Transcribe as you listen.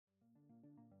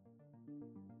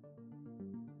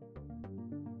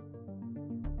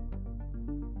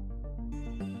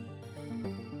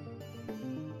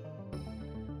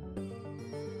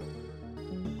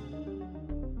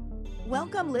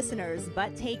Welcome, listeners,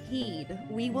 but take heed.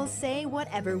 We will say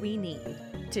whatever we need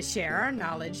to share our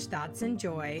knowledge, thoughts, and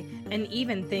joy, and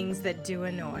even things that do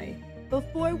annoy.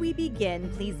 Before we begin,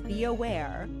 please be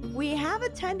aware, we have a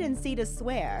tendency to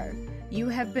swear. You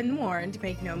have been warned,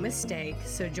 make no mistake,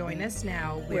 so join us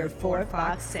now. We're For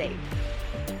Fox's Sake.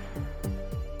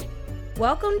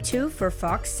 Welcome to For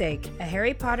Fox's Sake, a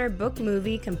Harry Potter book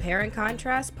movie compare and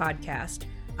contrast podcast.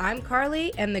 I'm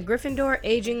Carly, and the Gryffindor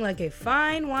aging like a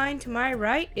fine wine to my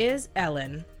right is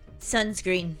Ellen.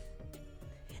 Sunscreen.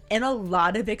 And a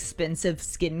lot of expensive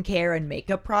skincare and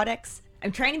makeup products.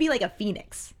 I'm trying to be like a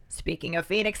phoenix. Speaking of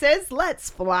phoenixes, let's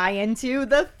fly into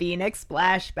the Phoenix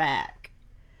flashback.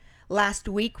 Last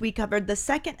week we covered the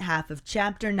second half of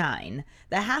Chapter 9,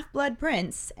 the Half-Blood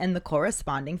Prince, and the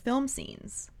corresponding film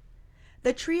scenes.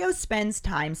 The trio spends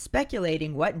time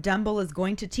speculating what Dumble is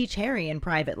going to teach Harry in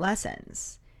private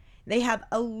lessons. They have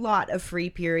a lot of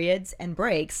free periods and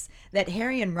breaks that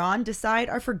Harry and Ron decide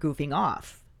are for goofing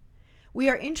off. We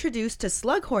are introduced to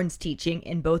Slughorn's teaching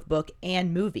in both book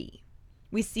and movie.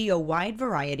 We see a wide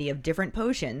variety of different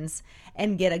potions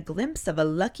and get a glimpse of a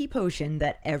lucky potion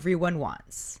that everyone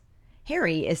wants.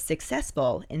 Harry is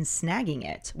successful in snagging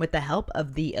it with the help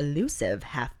of the elusive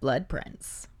Half-Blood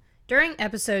Prince. During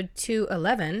episode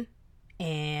 211,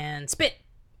 and spit,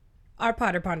 our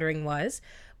Potter Pondering was,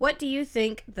 what do you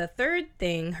think the third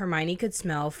thing Hermione could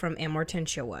smell from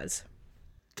Amortentia was?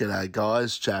 G'day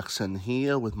guys, Jackson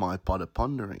here with my Potter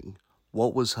Pondering.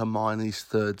 What was Hermione's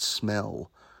third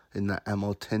smell in the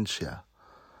Amortentia?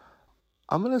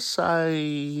 I'm going to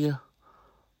say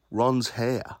Ron's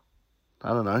hair. I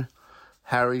don't know.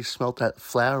 Harry smelt that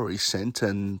flowery scent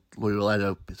and we were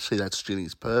able to see that's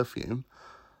Ginny's perfume.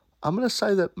 I'm going to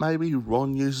say that maybe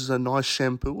Ron uses a nice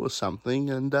shampoo or something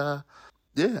and,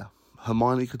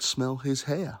 Hermione could smell his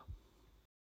hair.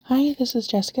 Hi, this is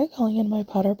Jessica calling in my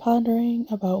Potter Pondering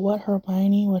about what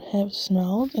Hermione would have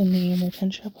smelled in the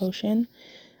Amortentia potion.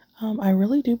 I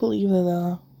really do believe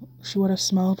that she would have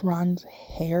smelled Ron's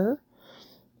hair.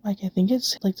 I think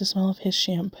it's like the smell of his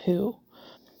shampoo.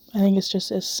 I think it's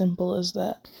just as simple as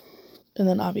that. And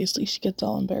then obviously she gets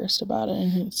all embarrassed about it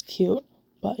and it's cute.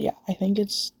 But yeah, I think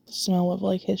it's the smell of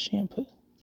like his shampoo.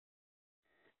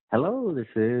 Hello, this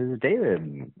is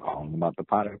David calling about the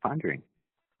Potter Pondering.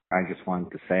 I just wanted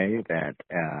to say that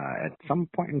at some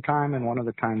point in time, and one of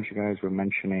the times you guys were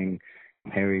mentioning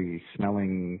Harry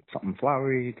smelling something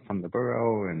flowery from the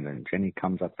burrow, and then Ginny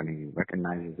comes up and he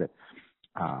recognizes it,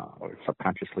 or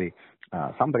subconsciously,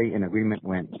 somebody in agreement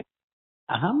went,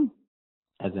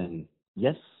 as in,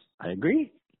 yes, I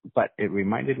agree, but it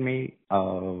reminded me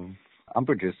of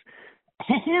Umbridge's,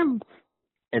 ahem.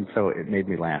 And so it made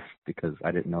me laugh because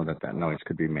I didn't know that noise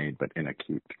could be made, but in a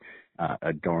cute,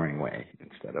 adoring way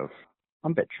instead of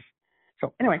bitch.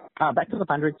 So anyway, back to the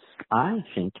pondering. I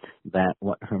think that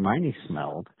what Hermione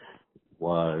smelled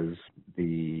was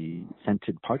the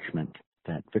scented parchment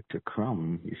that Victor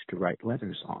Crumb used to write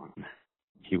letters on.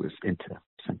 He was into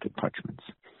scented parchments.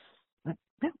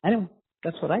 Yeah, anyway,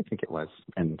 that's what I think it was,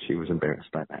 and she was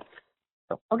embarrassed by that.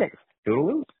 So, okay,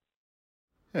 toodaloo.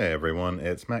 Hey everyone,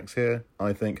 it's Max here.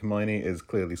 I think Hermione is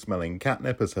clearly smelling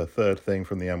catnip as her third thing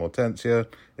from the Amortentia.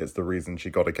 It's the reason she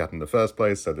got a cat in the first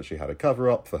place, so that she had a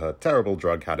cover-up for her terrible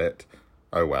drug habit.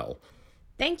 Oh well.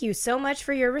 Thank you so much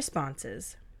for your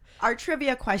responses. Our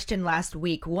trivia question last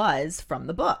week was from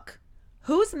the book.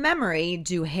 Whose memory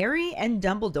do Harry and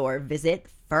Dumbledore visit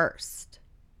first?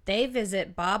 They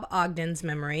visit Bob Ogden's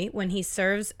memory when he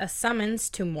serves a summons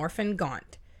to Morphin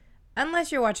Gaunt.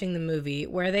 Unless you're watching the movie,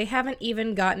 where they haven't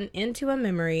even gotten into a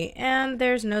memory and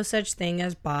there's no such thing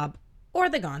as Bob or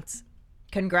the Gaunts.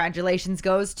 Congratulations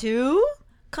goes to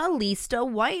Callista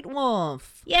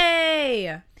Whitewolf.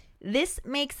 Yay! This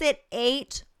makes it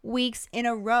 8 weeks in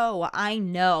a row. I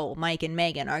know Mike and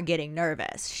Megan are getting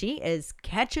nervous. She is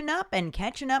catching up and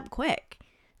catching up quick.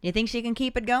 Do you think she can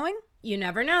keep it going? You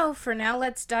never know. For now,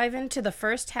 let's dive into the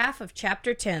first half of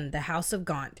Chapter 10, The House of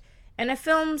Gaunt. And a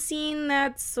film scene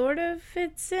that sort of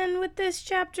fits in with this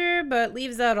chapter, but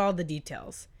leaves out all the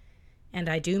details. And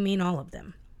I do mean all of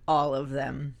them. All of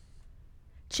them.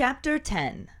 Chapter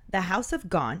 10, The House of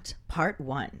Gaunt, Part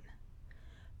 1.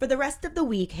 For the rest of the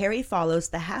week, Harry follows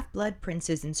the Half-Blood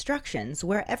Prince's instructions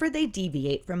wherever they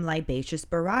deviate from Libatius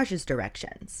Barrage's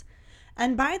directions.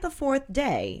 And by the 4th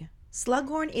day,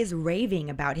 Slughorn is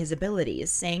raving about his abilities,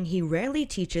 saying he rarely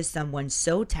teaches someone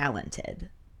so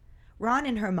talented. Ron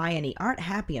and Hermione aren't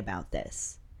happy about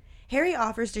this. Harry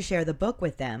offers to share the book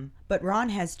with them, but Ron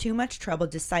has too much trouble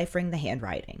deciphering the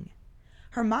handwriting.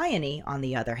 Hermione, on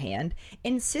the other hand,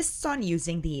 insists on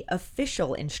using the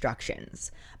official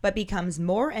instructions, but becomes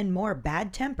more and more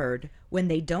bad-tempered when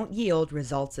they don't yield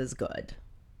results as good.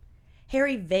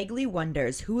 Harry vaguely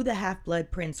wonders who the Half-Blood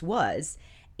Prince was,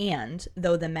 and,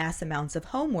 though the mass amounts of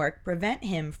homework prevent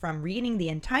him from reading the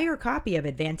entire copy of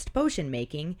Advanced Potion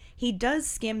Making, he does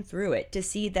skim through it to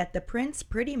see that the prince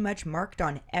pretty much marked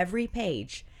on every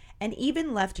page, and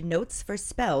even left notes for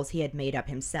spells he had made up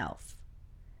himself.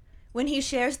 When he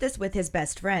shares this with his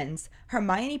best friends,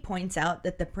 Hermione points out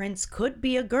that the prince could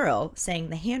be a girl, saying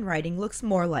the handwriting looks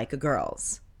more like a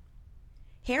girl's.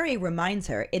 Harry reminds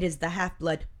her it is the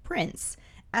Half-Blood Prince,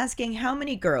 asking how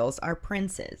many girls are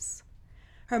princes.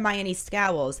 Hermione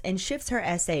scowls and shifts her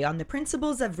essay on the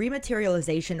principles of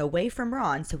rematerialization away from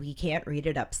Ron so he can't read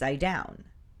it upside down.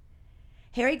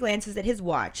 Harry glances at his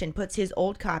watch and puts his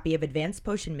old copy of Advanced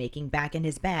Potion Making back in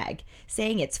his bag,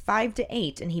 saying it's 5 to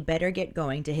 8 and he better get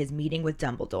going to his meeting with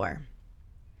Dumbledore.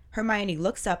 Hermione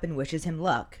looks up and wishes him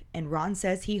luck, and Ron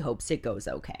says he hopes it goes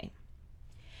okay.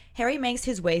 Harry makes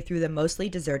his way through the mostly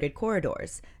deserted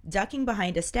corridors, ducking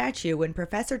behind a statue when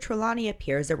Professor Trelawney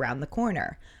appears around the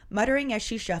corner, muttering as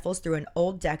she shuffles through an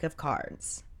old deck of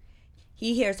cards.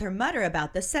 He hears her mutter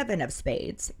about the 7 of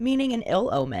spades, meaning an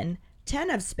ill omen, 10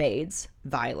 of spades,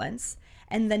 violence,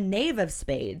 and the Knave of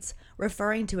spades,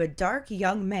 referring to a dark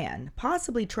young man,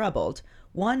 possibly troubled,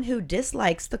 one who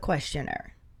dislikes the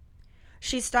questioner.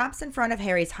 She stops in front of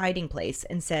Harry's hiding place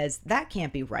and says that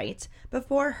can't be right,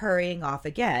 before hurrying off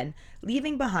again,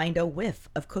 leaving behind a whiff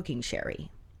of cooking sherry.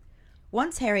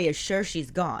 Once Harry is sure she's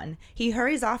gone, he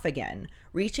hurries off again,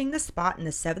 reaching the spot in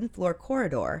the 7th floor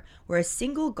corridor where a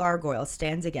single gargoyle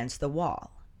stands against the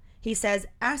wall. He says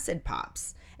acid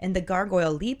pops, and the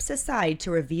gargoyle leaps aside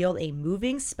to reveal a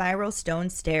moving spiral stone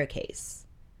staircase.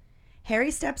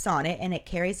 Harry steps on it and it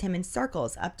carries him in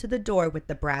circles up to the door with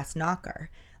the brass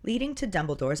knocker, leading to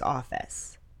Dumbledore's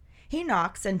office. He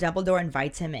knocks and Dumbledore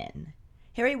invites him in.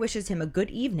 Harry wishes him a good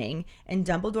evening and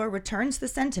Dumbledore returns the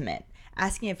sentiment,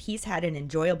 asking if he's had an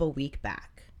enjoyable week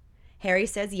back. Harry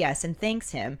says yes and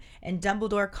thanks him, and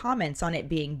Dumbledore comments on it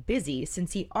being busy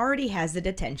since he already has the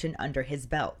detention under his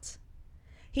belt.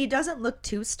 He doesn't look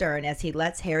too stern as he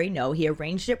lets Harry know he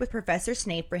arranged it with Professor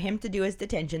Snape for him to do his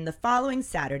detention the following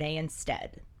Saturday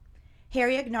instead.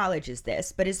 Harry acknowledges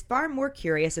this, but is far more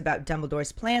curious about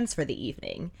Dumbledore's plans for the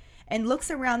evening, and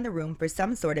looks around the room for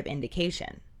some sort of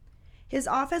indication. His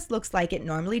office looks like it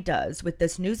normally does, with the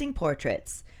snoozing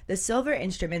portraits, the silver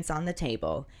instruments on the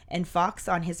table, and Fawkes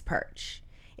on his perch.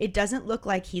 It doesn't look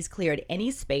like he's cleared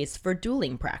any space for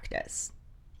dueling practice.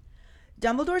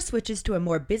 Dumbledore switches to a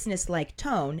more business-like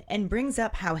tone and brings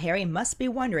up how Harry must be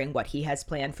wondering what he has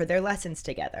planned for their lessons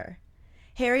together.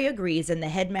 Harry agrees, and the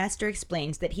headmaster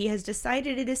explains that he has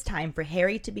decided it is time for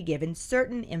Harry to be given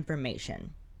certain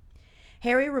information.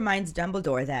 Harry reminds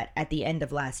Dumbledore that, at the end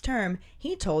of last term,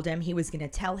 he told him he was going to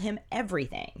tell him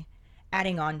everything,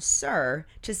 adding on "sir"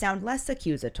 to sound less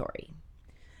accusatory.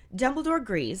 Dumbledore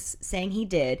agrees, saying he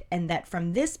did, and that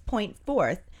from this point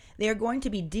forth, they are going to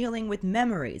be dealing with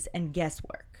memories and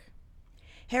guesswork.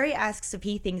 Harry asks if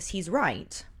he thinks he's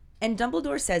right, and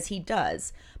Dumbledore says he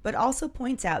does, but also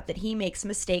points out that he makes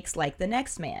mistakes like the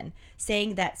next man,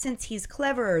 saying that since he's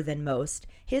cleverer than most,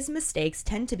 his mistakes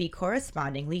tend to be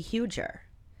correspondingly huger.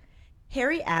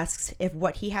 Harry asks if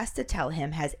what he has to tell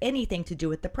him has anything to do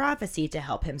with the prophecy to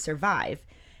help him survive,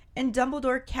 and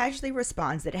Dumbledore casually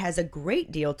responds that it has a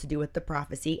great deal to do with the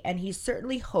prophecy, and he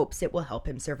certainly hopes it will help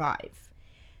him survive.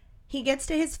 He gets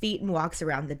to his feet and walks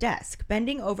around the desk,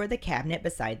 bending over the cabinet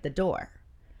beside the door.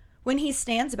 When he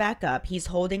stands back up, he's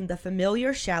holding the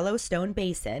familiar shallow stone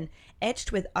basin,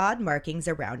 etched with odd markings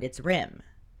around its rim.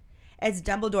 As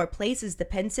Dumbledore places the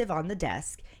pensieve on the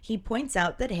desk, he points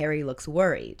out that Harry looks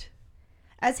worried.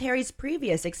 As Harry's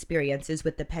previous experiences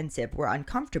with the pensieve were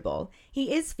uncomfortable,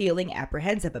 he is feeling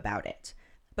apprehensive about it.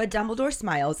 But Dumbledore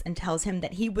smiles and tells him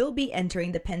that he will be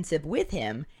entering the pensieve with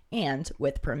him, and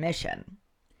with permission.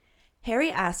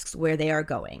 Harry asks where they are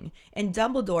going, and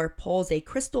Dumbledore pulls a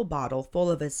crystal bottle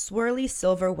full of a swirly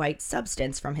silver-white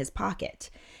substance from his pocket,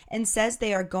 and says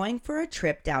they are going for a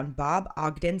trip down Bob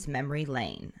Ogden's memory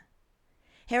lane.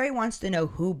 Harry wants to know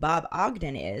who Bob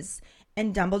Ogden is,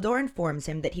 and Dumbledore informs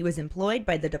him that he was employed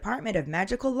by the Department of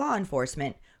Magical Law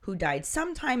Enforcement, who died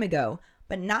some time ago,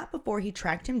 but not before he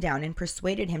tracked him down and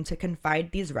persuaded him to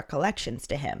confide these recollections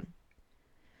to him.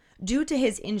 Due to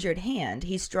his injured hand,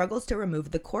 he struggles to remove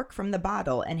the cork from the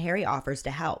bottle, and Harry offers to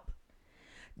help.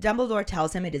 Dumbledore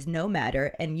tells him it is no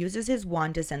matter and uses his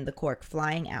wand to send the cork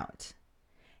flying out.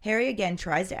 Harry again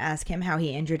tries to ask him how he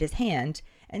injured his hand,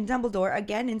 and Dumbledore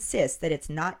again insists that it's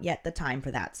not yet the time for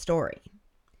that story.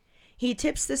 He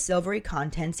tips the silvery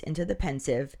contents into the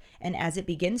pensive, and as it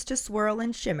begins to swirl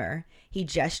and shimmer, he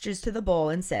gestures to the bowl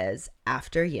and says,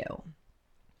 "After you."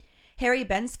 Harry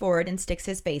bends forward and sticks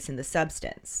his face in the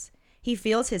substance. He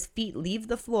feels his feet leave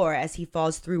the floor as he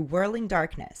falls through whirling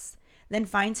darkness, then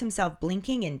finds himself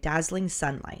blinking in dazzling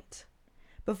sunlight.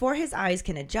 Before his eyes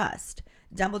can adjust,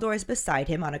 Dumbledore is beside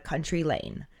him on a country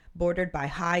lane, bordered by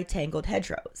high, tangled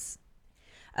hedgerows.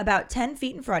 About 10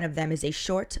 feet in front of them is a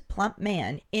short, plump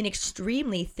man in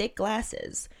extremely thick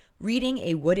glasses, reading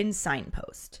a wooden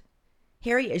signpost.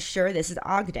 Harry is sure this is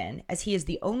Ogden, as he is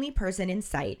the only person in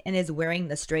sight and is wearing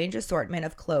the strange assortment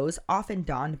of clothes often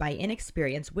donned by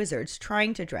inexperienced wizards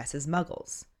trying to dress as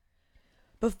muggles.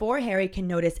 Before Harry can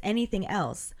notice anything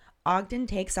else, Ogden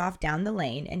takes off down the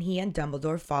lane and he and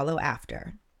Dumbledore follow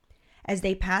after. As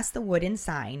they pass the wooden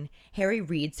sign, Harry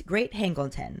reads Great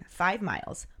Hangleton, 5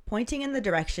 miles, pointing in the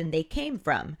direction they came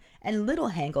from, and Little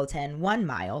Hangleton, 1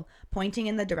 mile, pointing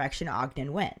in the direction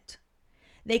Ogden went.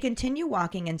 They continue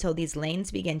walking until these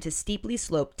lanes begin to steeply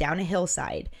slope down a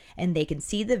hillside, and they can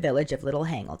see the village of Little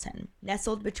Hangleton,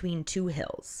 nestled between 2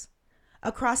 hills.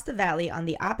 Across the valley on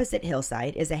the opposite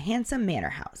hillside is a handsome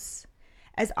manor house.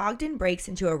 As Ogden breaks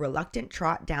into a reluctant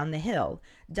trot down the hill,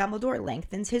 Dumbledore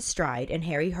lengthens his stride and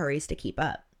Harry hurries to keep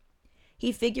up.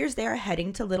 He figures they are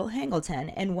heading to Little Hangleton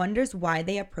and wonders why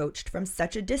they approached from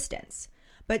such a distance,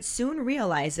 but soon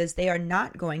realizes they are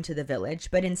not going to the village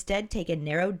but instead take a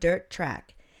narrow dirt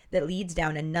track that leads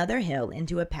down another hill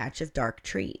into a patch of dark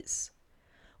trees.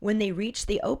 When they reach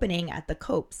the opening at the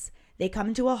copse, they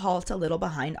come to a halt a little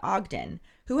behind Ogden,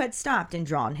 who had stopped and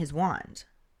drawn his wand.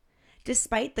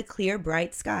 Despite the clear,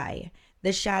 bright sky,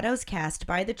 the shadows cast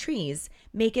by the trees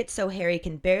make it so Harry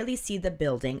can barely see the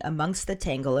building amongst the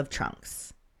tangle of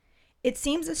trunks. It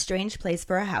seems a strange place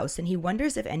for a house, and he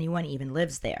wonders if anyone even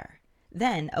lives there.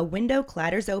 Then a window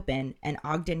clatters open, and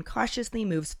Ogden cautiously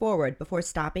moves forward before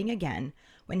stopping again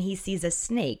when he sees a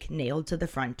snake nailed to the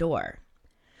front door.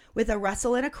 With a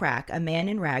rustle and a crack, a man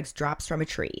in rags drops from a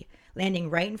tree, landing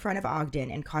right in front of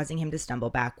Ogden and causing him to stumble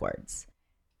backwards.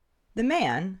 The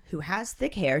man, who has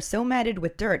thick hair so matted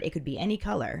with dirt it could be any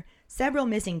color, several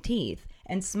missing teeth,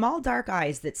 and small dark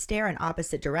eyes that stare in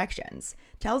opposite directions,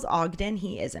 tells Ogden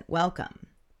he isn't welcome.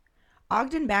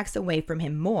 Ogden backs away from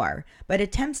him more, but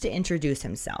attempts to introduce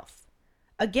himself.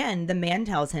 Again, the man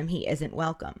tells him he isn't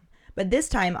welcome, but this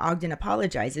time Ogden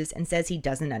apologizes and says he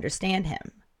doesn't understand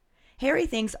him. Harry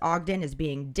thinks Ogden is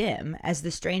being dim, as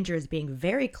the stranger is being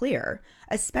very clear,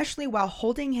 especially while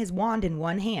holding his wand in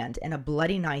one hand and a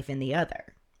bloody knife in the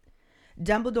other.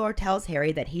 Dumbledore tells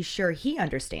Harry that he's sure he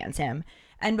understands him,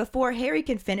 and before Harry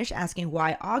can finish asking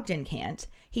why Ogden can't,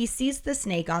 he sees the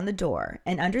snake on the door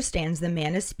and understands the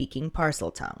man is speaking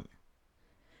Parseltongue.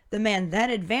 The man then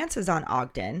advances on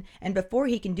Ogden, and before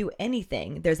he can do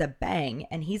anything, there's a bang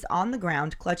and he's on the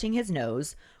ground clutching his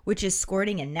nose, which is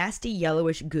squirting a nasty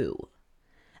yellowish goo.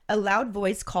 A loud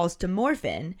voice calls to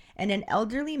Morphin, and an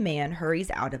elderly man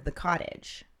hurries out of the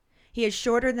cottage. He is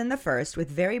shorter than the first, with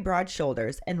very broad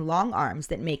shoulders and long arms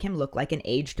that make him look like an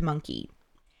aged monkey.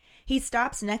 He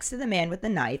stops next to the man with the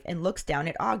knife and looks down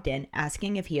at Ogden,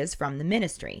 asking if he is from the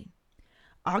Ministry.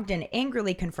 Ogden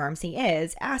angrily confirms he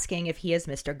is, asking if he is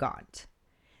Mr. Gaunt.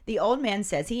 The old man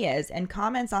says he is and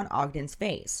comments on Ogden's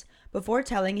face, before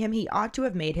telling him he ought to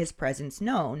have made his presence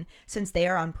known, since they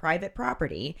are on private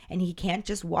property and he can't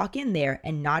just walk in there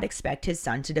and not expect his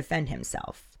son to defend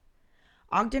himself.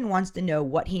 Ogden wants to know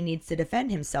what he needs to defend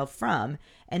himself from,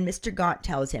 and Mr. Gaunt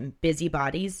tells him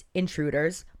busybodies,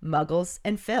 intruders, muggles,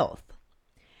 and filth.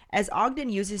 As Ogden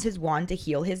uses his wand to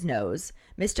heal his nose,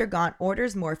 Mr. Gaunt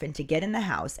orders Morphin to get in the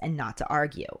house and not to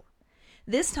argue.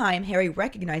 This time, Harry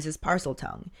recognizes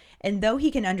Parseltongue, and though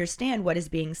he can understand what is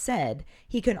being said,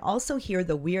 he can also hear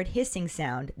the weird hissing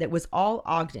sound that was all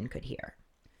Ogden could hear.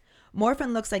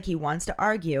 Morphin looks like he wants to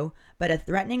argue, but a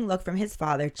threatening look from his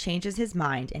father changes his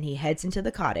mind and he heads into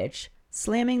the cottage,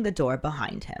 slamming the door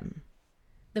behind him.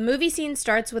 The movie scene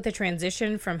starts with a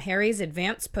transition from Harry's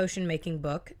advanced potion-making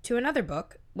book to another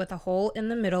book with a hole in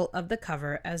the middle of the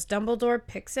cover as Dumbledore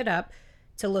picks it up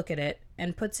to look at it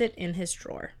and puts it in his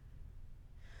drawer.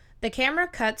 The camera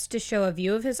cuts to show a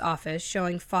view of his office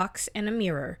showing Fawkes and a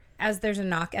mirror as there's a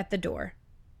knock at the door.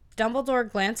 Dumbledore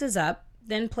glances up,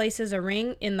 then places a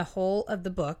ring in the hole of the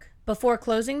book before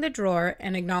closing the drawer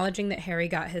and acknowledging that Harry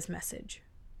got his message.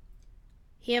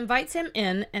 He invites him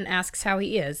in and asks how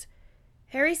he is.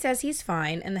 Harry says he's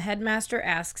fine, and the headmaster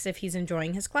asks if he's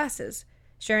enjoying his classes,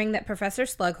 sharing that Professor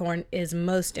Slughorn is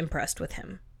most impressed with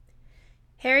him.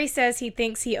 Harry says he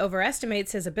thinks he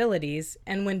overestimates his abilities,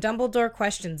 and when Dumbledore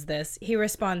questions this, he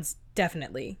responds,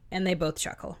 "Definitely," and they both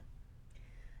chuckle.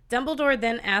 Dumbledore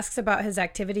then asks about his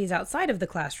activities outside of the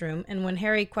classroom, and when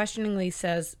Harry questioningly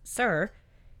says, "Sir,"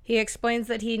 he explains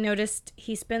that he noticed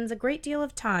he spends a great deal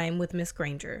of time with Miss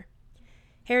Granger.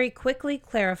 Harry quickly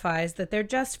clarifies that they're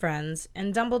just friends,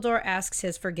 and Dumbledore asks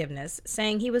his forgiveness,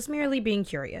 saying he was merely being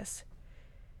curious.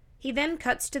 He then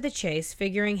cuts to the chase,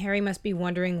 figuring Harry must be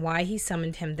wondering why he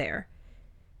summoned him there.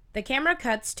 The camera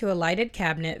cuts to a lighted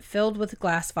cabinet filled with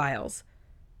glass vials.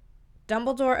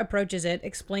 Dumbledore approaches it,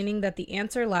 explaining that the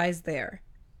answer lies there.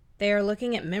 They are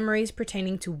looking at memories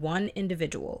pertaining to one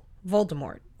individual,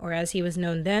 Voldemort, or as he was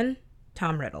known then,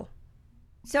 Tom Riddle.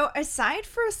 So aside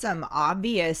for some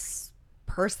obvious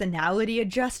personality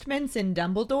adjustments in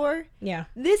Dumbledore, Yeah.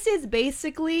 this is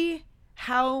basically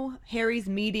how Harry's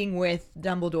meeting with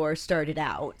Dumbledore started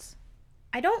out.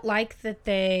 I don't like that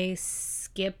they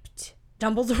skipped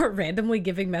Dumbledore randomly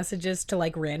giving messages to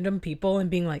like random people and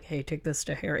being like, "Hey, take this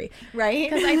to Harry." Right?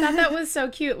 Because I thought that was so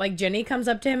cute. Like Ginny comes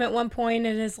up to him at one point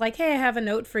and is like, "Hey, I have a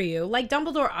note for you." Like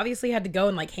Dumbledore obviously had to go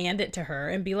and like hand it to her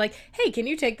and be like, "Hey, can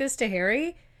you take this to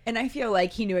Harry?" And I feel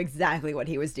like he knew exactly what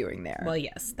he was doing there. Well,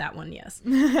 yes, that one, yes.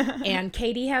 And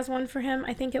Katie has one for him,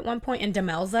 I think, at one point, and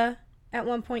Demelza at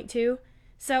one point too.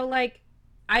 So like,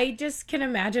 I just can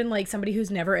imagine like somebody who's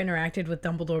never interacted with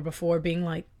Dumbledore before being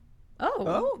like,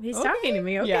 "Oh, he's okay. talking to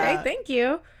me. Okay, Yeah. thank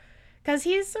you." Because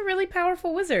he's a really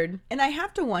powerful wizard. And I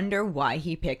have to wonder why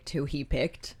he picked who he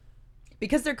picked.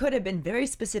 Because there could have been very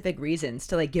specific reasons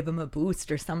to like give him a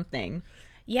boost or something.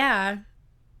 Yeah,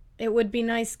 it would be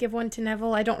nice give one to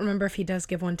Neville. I don't remember if he does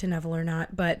give one to Neville or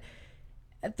not, but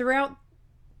throughout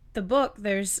the book,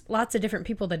 there's lots of different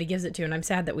people that he gives it to, and I'm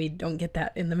sad that we don't get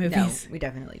that in the No, movies. we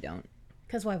definitely don't.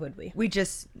 Because why would we? We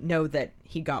just know that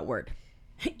he got word.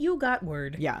 You got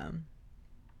word. Yeah.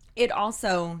 It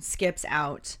also skips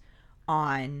out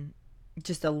on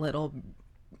just a little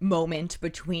moment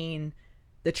between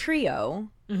the trio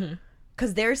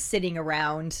because they're sitting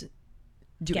around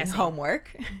doing Guessing.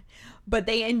 homework, but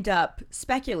they end up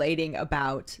speculating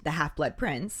about the Half-Blood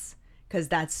Prince because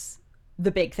that's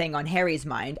the big thing on Harry's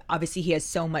mind. Obviously, he has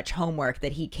so much homework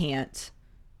that he can't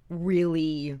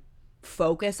really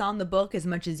focus on the book as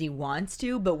much as he wants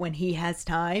to, but when he has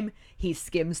time, he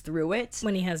skims through it.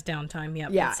 When he has downtime, yep.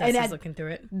 Yeah, Seth and is at looking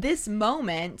through it. this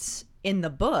moment in the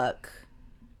book,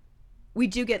 we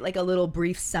do get like a little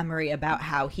brief summary about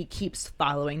how he keeps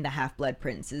following the Half-Blood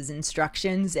Prince's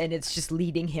instructions, and it's just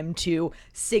leading him to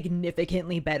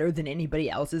significantly better than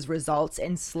anybody else's results.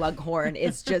 And Slughorn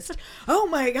is just, "Oh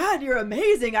my god, you're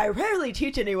amazing. I rarely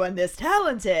teach anyone this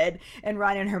talented." And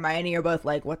Ron and Hermione are both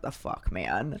like, "What the fuck,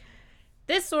 man?"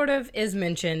 This sort of is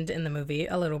mentioned in the movie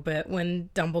a little bit when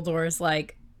Dumbledore's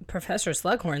like, "Professor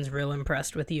Slughorn's real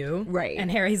impressed with you." Right. And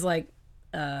Harry's like,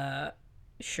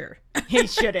 sure. He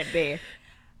shouldn't be.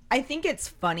 I think it's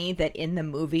funny that in the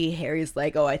movie, Harry's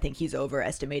like, "Oh, I think he's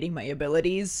overestimating my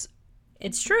abilities."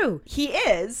 It's true. He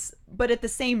is, but at the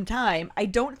same time, I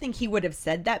don't think he would have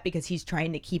said that because he's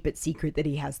trying to keep it secret that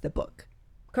he has the book.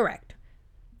 Correct.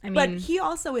 I mean, But he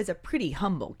also is a pretty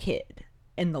humble kid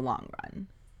in the long run.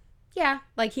 yeah,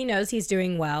 like he knows he's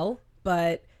doing well,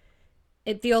 but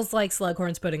it feels like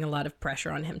Slughorn's putting a lot of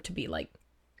pressure on him to be like,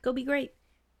 "Go be great,"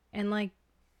 and like,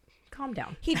 calm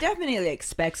down. He definitely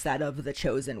expects that of the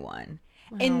chosen one.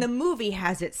 And the movie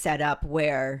has it set up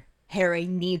where Harry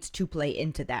needs to play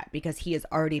into that because he has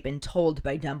already been told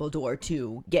by Dumbledore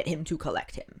to get him to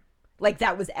collect him. Like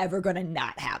that was ever going to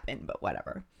not happen, but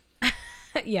whatever.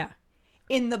 Yeah.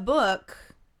 In the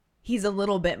book, he's a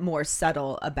little bit more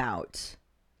subtle about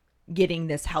getting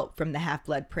this help from the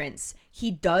Half-Blood Prince.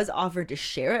 He does offer to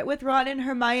share it with Ron and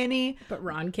Hermione. But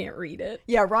Ron can't read it.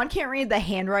 Yeah, Ron can't read the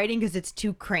handwriting because it's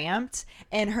too cramped,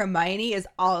 and Hermione is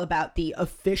all about the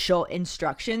official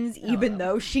instructions, even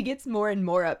though she gets more and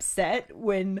more upset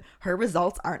when her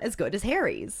results aren't as good as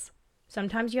Harry's.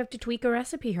 Sometimes you have to tweak a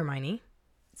recipe, Hermione.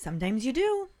 Sometimes you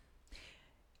do.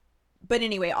 But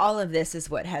anyway, all of this is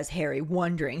what has Harry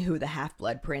wondering who the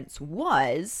Half-Blood Prince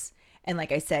was. And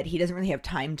like I said, he doesn't really have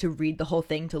time to read the whole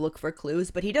thing to look for clues,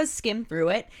 but he does skim through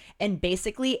it. And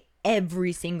basically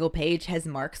every single page has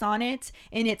marks on it.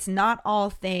 And it's not all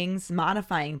things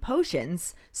modifying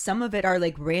potions. Some of it are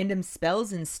like random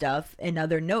spells and stuff and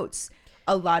other notes,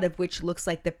 a lot of which looks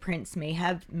like the prince may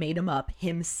have made them up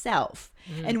himself.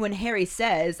 And when Harry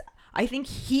says, "I think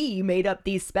he made up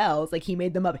these spells," like he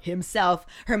made them up himself,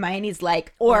 Hermione's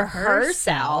like, or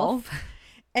herself.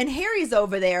 And Harry's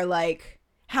over there like,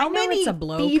 "How know many it's a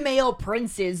bloke." female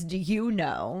princes do you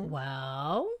know?"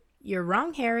 Well, you're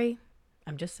wrong, Harry.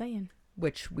 I'm just saying.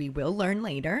 Which we will learn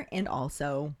later, and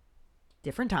also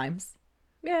different times.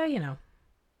 Yeah, you know.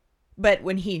 But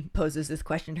when he poses this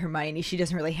question to Hermione, she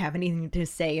doesn't really have anything to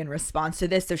say in response to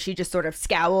this. So she just sort of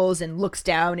scowls and looks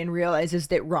down and realizes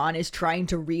that Ron is trying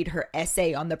to read her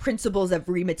essay on the principles of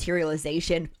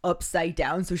rematerialization upside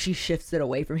down. So she shifts it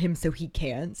away from him so he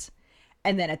can't.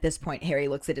 And then at this point, Harry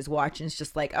looks at his watch and is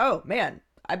just like, oh, man,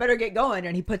 I better get going.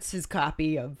 And he puts his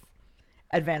copy of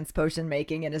Advanced Potion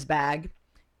Making in his bag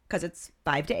because it's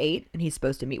 5 to 8 and he's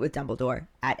supposed to meet with Dumbledore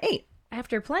at 8.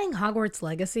 After playing Hogwarts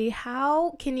Legacy,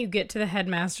 how can you get to the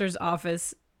headmaster's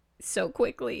office so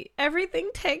quickly? Everything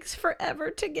takes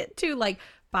forever to get to. Like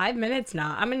 5 minutes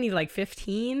now. I'm going to need like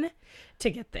 15 to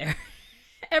get there.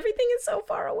 Everything is so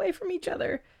far away from each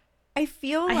other. I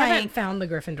feel I like... haven't found the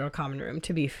Gryffindor common room,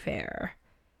 to be fair.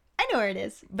 I know where it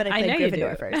is, but I I know played you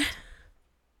Gryffindor do. first.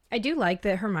 I do like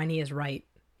that Hermione is right,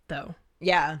 though,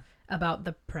 Yeah. about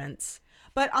the prince.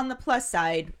 But on the plus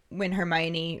side, when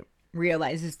Hermione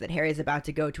realizes that Harry's about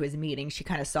to go to his meeting, she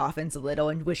kind of softens a little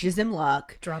and wishes him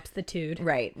luck. Drops the tude.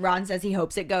 Right. Ron says he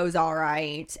hopes it goes all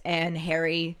right. And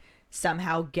Harry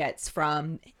somehow gets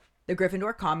from the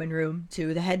Gryffindor common room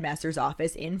to the headmaster's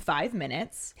office in 5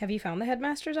 minutes. Have you found the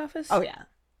headmaster's office? Oh, yeah.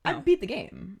 I Oh. beat the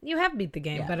game. You have beat the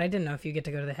game, Yeah. but I didn't know if you get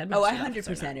to go to the Oh, headmaster's I office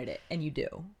or not. 100%ed it. And you do.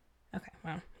 Okay,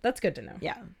 well, that's good to know.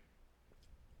 Yeah.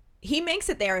 He makes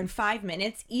it there in 5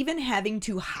 minutes, even having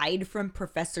to hide from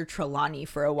Professor Trelawney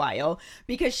for a while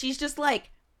because she's just like,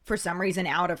 for some reason,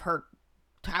 out of her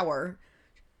tower.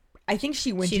 I think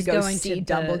she went She's to go going see to the-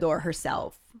 Dumbledore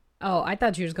herself. Oh, I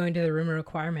thought she was going to the room of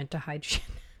requirement to hide shit.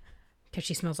 Because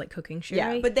she smells like cooking sherry.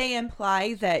 Yeah, but they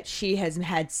imply that she has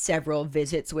had several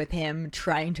visits with him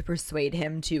trying to persuade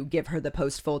him to give her the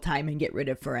post full time and get rid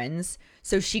of friends.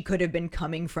 So she could have been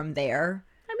coming from there,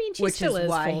 I mean, she which still is is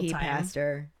why he full-time. passed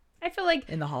her I feel like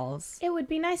in the halls. it would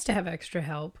be nice to have extra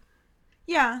help.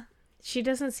 Yeah. She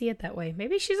doesn't see it that way.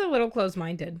 Maybe she's a little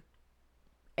closed-minded.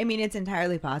 I mean, it's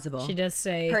entirely possible. She does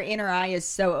say... Her inner eye is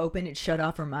so open it shut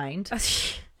off her mind.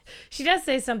 she does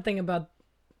say something about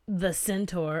the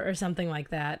centaur or something like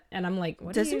that. And I'm like,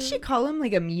 what Doesn't she call him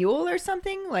like a mule or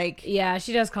something? Like, Yeah,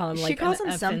 she does call him She like calls an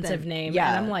him offensive something. name. Yeah.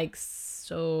 And I'm like,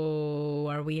 so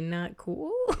are we not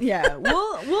cool? yeah,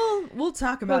 we'll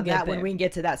talk about get that when there. we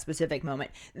get to that specific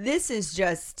moment. This is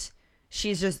just,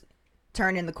 she's just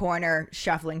turned in the corner,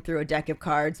 shuffling through a deck of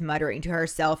cards, muttering to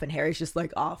herself, and Harry's just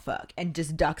like, oh fuck, and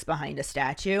just ducks behind a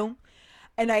statue.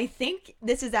 And I think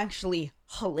this is actually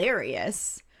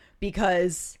hilarious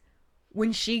because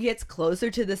when she gets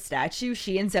closer to the statue,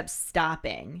 she ends up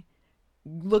stopping,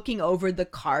 looking over the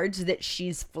cards that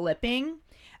she's flipping,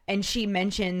 and she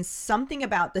mentions something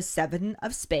about the 7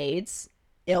 of spades,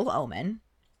 ill omen,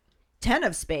 10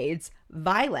 of spades,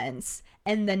 violence,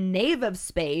 and the knave of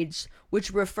spades,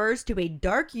 which refers to a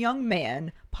dark young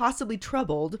man, possibly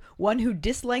troubled, one who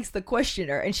dislikes the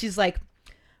questioner. And she's like,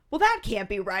 well, that can't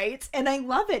be right. And I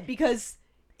love it because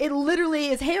it literally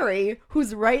is Harry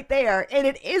who's right there, and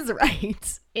it is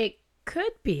right. It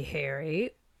could be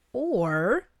Harry,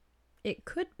 or it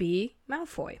could be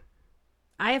Malfoy.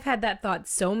 I have had that thought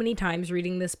so many times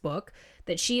reading this book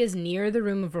that she is near the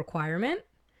room of requirement.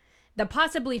 The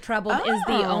possibly troubled is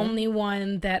the Oh. only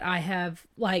one that I have,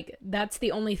 like, that's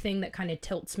the only thing that kind of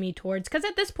tilts me towards. Because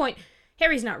at this point,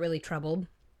 Harry's not really troubled.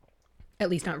 At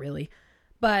least not really.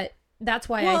 But that's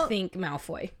why I Well- think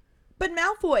Malfoy. But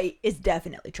Malfoy is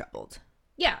definitely troubled,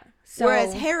 Yeah. So,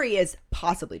 whereas Harry is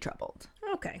possibly troubled.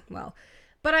 okay, well.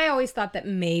 But I always thought that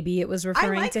maybe it was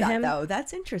referring I like to that, him. though.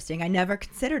 That's interesting. I never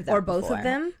considered that Or both before. of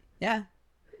them. Yeah.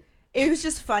 It was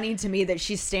just funny to me that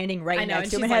she's standing right I know,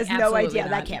 next and to him and she's has like, no "Absolutely idea.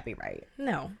 That not." can't be right.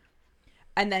 No.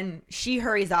 And then she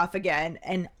hurries off again,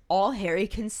 and all Harry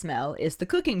can smell is the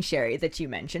cooking sherry that you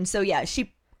mentioned. So, yeah,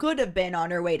 she could have been on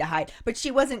her way to hide, but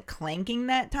she wasn't clanking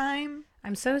that time.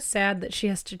 I'm so sad that she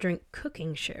has to drink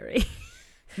cooking sherry.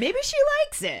 Maybe she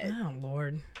likes it. Oh,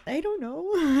 Lord. I don't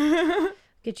know.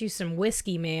 Get you some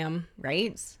whiskey, ma'am.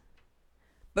 Right?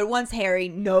 But once Harry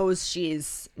knows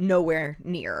she's nowhere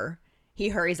near, he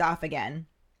hurries off again,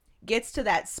 gets to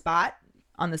that spot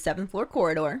on the 7th floor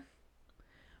corridor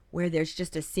where there's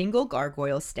just a single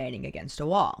gargoyle standing against a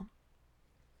wall.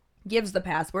 Gives the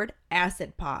password,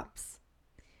 acid pops.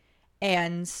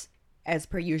 And as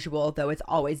per usual, though it's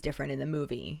always different in the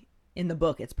movie, in the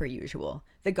book it's per usual,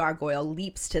 the gargoyle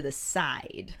leaps to the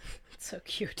side It's so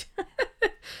cute.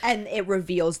 and it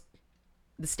reveals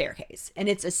the staircase. And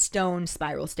it's a stone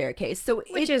spiral staircase. So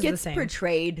Which it is the gets same.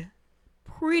 portrayed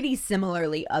pretty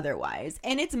similarly otherwise.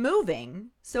 And it's moving.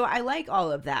 So I like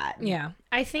all of that. Yeah.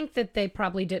 I think that they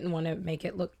probably didn't want to make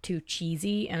it look too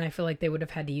cheesy, and I feel like they would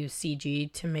have had to use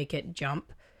CG to make it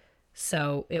jump.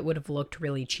 So it would have looked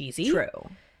really cheesy. True.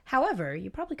 However, you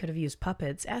probably could have used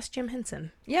puppets. Ask Jim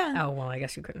Henson. Yeah. Oh, well, I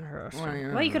guess you couldn't.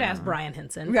 Well, you could ask Brian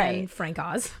Henson Right. and Frank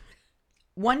Oz.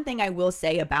 One thing I will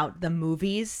say about the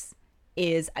movies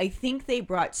is I think they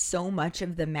brought so much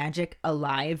of the magic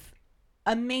alive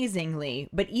amazingly,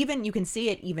 but even you can see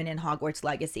it even in Hogwarts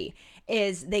Legacy,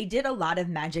 is they did a lot of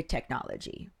magic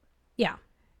technology. Yeah.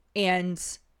 And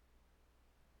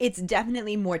it's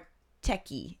definitely more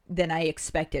techy than I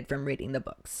expected from reading the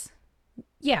books.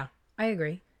 Yeah, I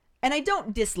agree. And I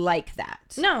don't dislike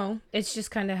that. No, it's just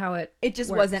kind of how it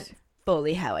just works. wasn't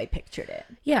fully how I pictured it.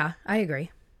 Yeah, I agree.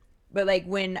 But like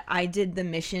when I did the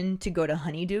mission to go to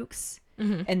Honeydukes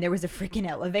Mm-hmm. and there was a freaking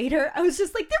elevator, I was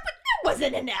just like, there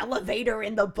wasn't an elevator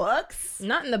in the books.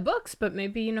 Not in the books, but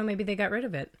maybe, maybe they got rid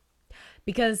of it.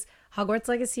 Because Hogwarts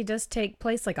Legacy does take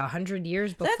place like 100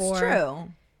 years before That's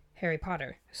true. Harry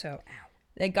Potter. So, ow.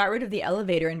 They got rid of the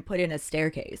elevator and put in a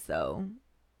staircase, though.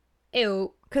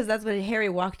 Ew. Because that's what Harry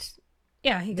walked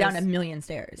Yeah, he down goes, a million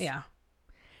stairs. Yeah.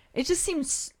 It just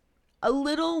seems a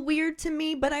little weird to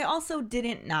me, but I also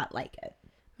didn't not like it.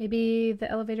 Maybe the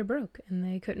elevator broke and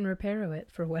they couldn't repair it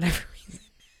for whatever reason.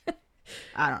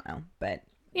 I don't know, but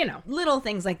You know. little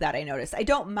things like that I noticed. I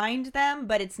don't mind them,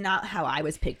 but it's not how I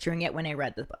was picturing it when I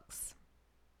read the books.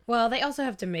 Well, they also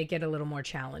have to make it a little more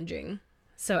challenging.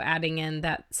 So adding in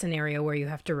that scenario where you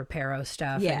have to repair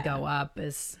stuff Yeah. and go up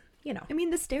is, I mean,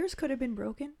 the stairs could have been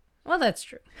broken. well, that's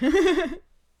true.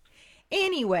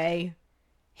 Anyway,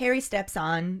 Harry steps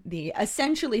on the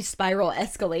essentially spiral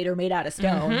escalator made out of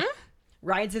stone,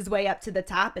 rides his way up to the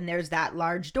top, and there's that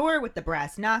large door with the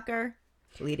brass knocker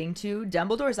leading to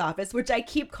Dumbledore's office, which I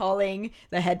keep calling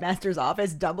the headmaster's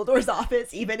office Dumbledore's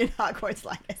office, even in Hogwarts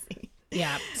Legacy.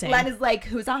 Yeah, same. Len is like,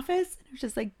 whose office? And it's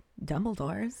just like,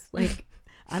 Dumbledore's. Like,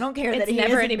 I don't care that It's he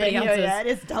never isn't anybody been here else's. yet.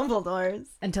 It's Dumbledore's.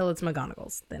 Until it's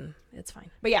McGonagall's, then it's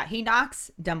fine. But yeah, he knocks.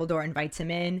 Dumbledore invites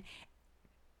him in.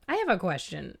 I have a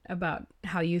question about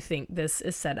how you think this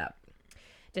is set up.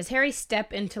 Does Harry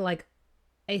step into like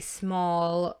a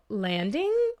small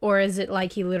landing, or is it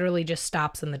like he literally just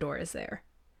stops and the door is there?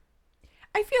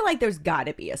 I feel like there's got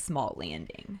to be a small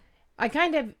landing. I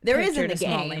kind of There is in pictured the a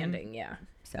small game. landing, yeah.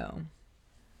 So,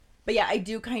 but yeah, I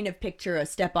do kind of picture a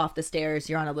step off the stairs,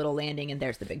 you're on a little landing, and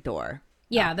there's the big door.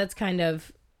 Yeah, that's kind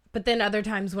of. But then other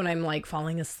times when I'm like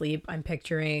falling asleep, I'm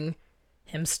picturing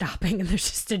him stopping and there's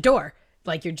just a door.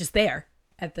 Like you're just there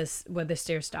at this where the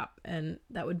stairs stop, and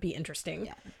that would be interesting.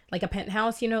 Yeah. Like a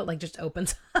penthouse, it like just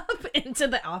opens up into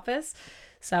the office.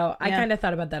 So I Yeah. kind of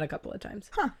thought about that a couple of times.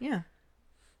 Huh, yeah.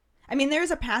 I mean, there's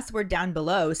a password down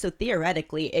below, so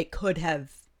theoretically, it could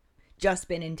have just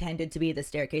been intended to be the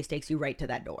staircase takes you right to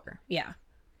that door. Yeah.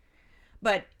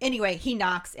 But anyway, he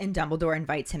knocks, and Dumbledore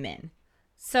invites him in.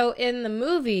 So in the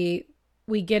movie,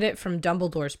 we get it from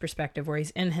Dumbledore's perspective where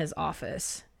he's in his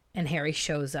office and Harry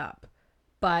shows up.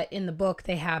 But in the book,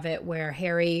 they have it where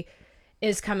Harry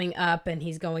is coming up and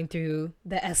he's going through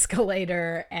the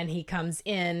escalator and he comes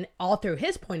in all through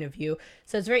his point of view.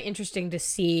 So it's very interesting to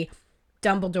see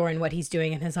Dumbledore and what he's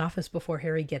doing in his office before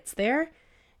Harry gets there.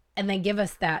 And then give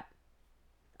us that,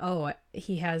 oh,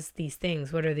 he has these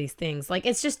things. What are these things? Like,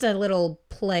 it's just a little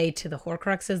play to the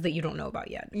Horcruxes that you don't know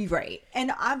about yet. Right.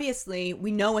 And obviously,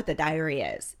 we know what the diary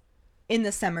is. In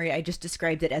the summary, I just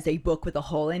described it as a book with a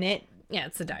hole in it Yeah,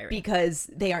 it's a diary. because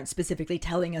they aren't specifically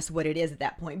telling us what it is at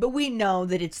that point. But we know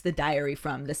that it's the diary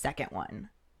from the second one.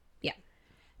 Yeah.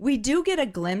 We do get a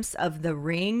glimpse of the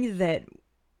ring that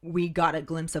we got a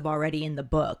glimpse of already in the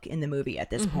book, in the movie at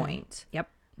this point. Yep.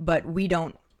 But we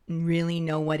don't really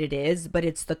know what it is, but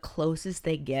it's the closest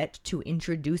they get to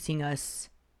introducing us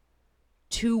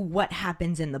to what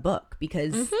happens in the book,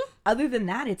 because other than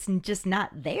that, it's just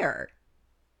not there.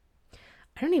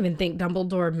 I don't even think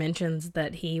Dumbledore mentions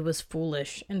that he was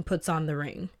foolish and puts on the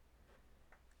ring.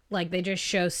 Like, they just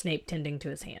show Snape tending to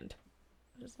his hand.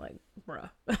 Just like, bruh.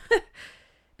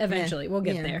 Eventually, we'll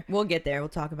get Yeah, there. We'll get there. We'll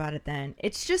talk about it then.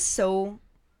 It's just so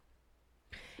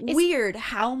weird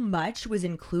how much was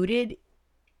included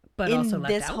But in also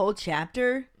left this out. whole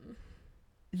chapter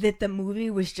that the movie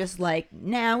was just like,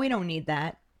 nah, we don't need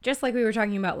that. Just like we were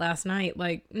talking about last night.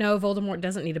 Like, no, Voldemort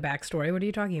doesn't need a backstory. What are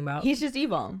you talking about? He's just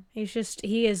evil.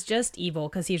 He is just evil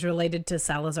because he's related to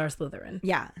Salazar Slytherin.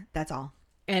 Yeah, that's all.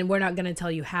 And we're not going to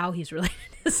tell you how he's related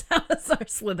to Salazar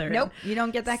Slytherin. Nope, you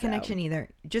don't get that So- connection either.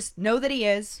 Just know that he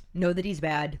is, know that he's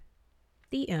bad.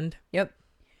 The end. Yep.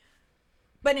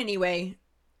 But anyway,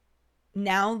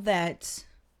 now that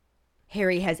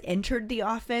Harry has entered the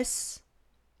office,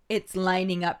 it's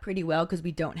lining up pretty well because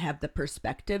we don't have the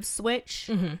perspective switch.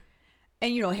 Mm-hmm.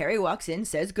 And, Harry walks in,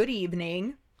 says good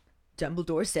evening.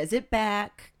 Dumbledore says it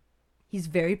back. He's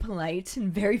very polite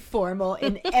and very formal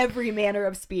in every manner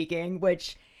of speaking,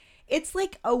 which it's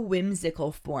like a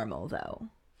whimsical formal, though.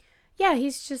 Yeah,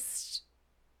 he's just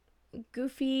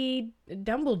goofy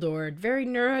Dumbledore, very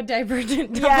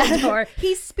neurodivergent Dumbledore.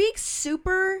 He speaks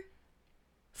super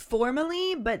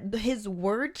formally, but his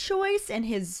word choice and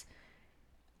his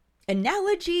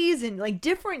analogies and like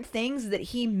different things that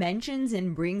he mentions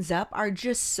and brings up are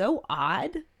just so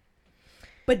odd,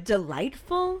 but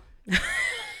delightful.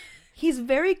 He's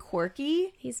very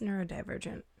quirky. He's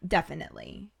neurodivergent.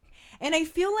 Definitely. And I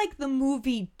feel like the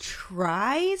movie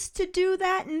tries to do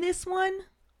that in this one.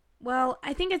 Well,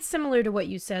 I think it's similar to what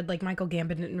you said, like Michael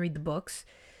Gambon didn't read the books,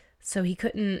 so he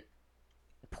couldn't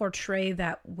portray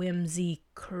that whimsy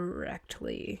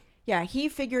correctly. Yeah, he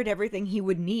figured everything he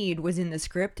would need was in the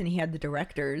script and he had the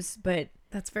directors, but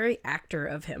That's very actor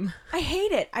of him. I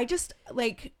hate it. I just,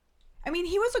 like, I mean,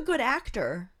 he was a good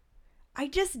actor. I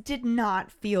just did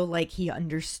not feel like he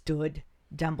understood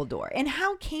Dumbledore. And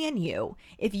how can you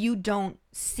if you don't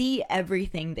see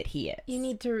everything that he is? You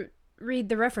need to read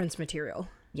the reference material,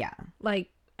 Yeah. like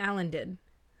Alan did.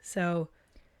 So,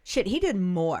 Shit, he did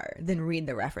more than read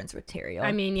the reference material.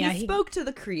 I mean, yeah, he spoke to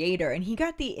the creator and he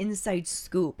got the inside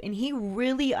scoop and he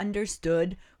really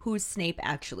understood who Snape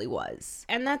actually was.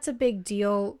 and that's a big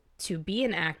deal to be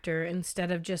an actor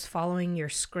instead of just following your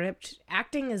script.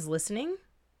 Acting is listening,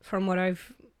 from what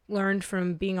I've learned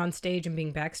from being on stage and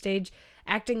being backstage.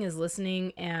 Acting is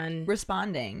listening and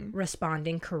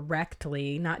responding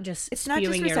correctly, not just It's not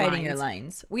just spewing reciting your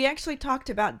lines. We actually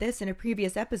talked about this in a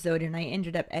previous episode and I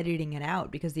ended up editing it out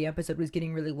because the episode was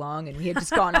getting really long and we had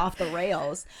just gone off the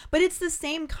rails. But it's the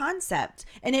same concept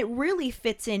and it really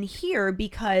fits in here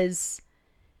because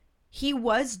he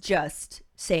was just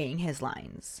saying his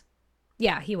lines.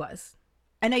 Yeah, he was.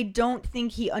 And I don't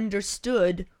think he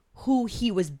understood who he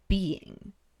was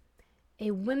being. A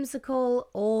whimsical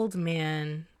old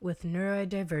man with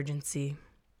neurodivergency.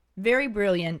 Very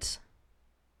brilliant.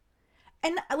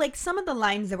 And like some of the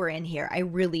lines that were in here, I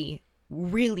really,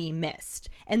 really missed.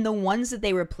 And the ones that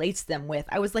they replaced them with,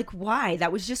 I was like, why?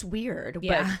 That was just weird.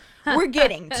 Yeah. But we're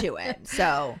getting to it.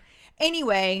 So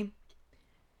anyway,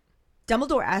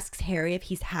 Dumbledore asks Harry if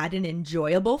he's had an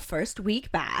enjoyable first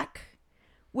week back,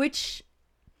 which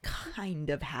kind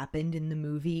of happened in the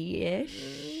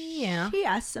movie-ish. Yeah. He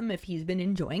asks him if he's been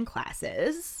enjoying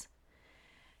classes.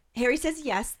 Harry says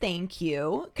yes, thank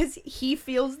you, because he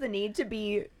feels the need to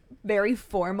be very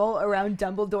formal around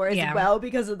Dumbledore as well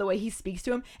because of the way he speaks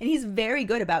to him. And he's very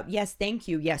good about yes, thank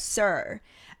you, yes, sir.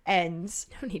 And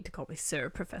No need to call me sir,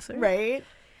 professor. right?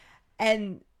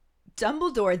 And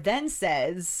Dumbledore then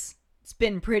says, it's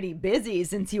been pretty busy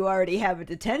since you already have a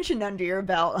detention under your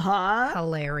belt, huh?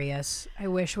 Hilarious. I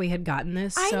wish we had gotten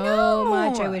this I so know.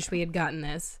 much. I wish we had gotten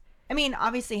this. I mean,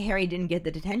 obviously Harry didn't get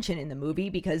the detention in the movie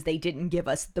because they didn't give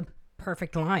us the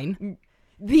Perfect line.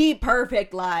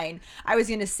 perfect line. I was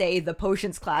going to say the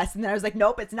potions class, and then I was like,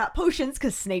 nope, it's not potions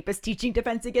because Snape is teaching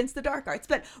defense against the dark arts.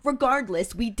 But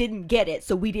regardless, we didn't get it,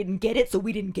 so we didn't get it, so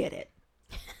we didn't get it.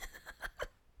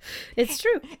 It's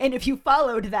true. And if you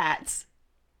followed that,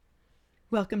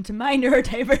 welcome to my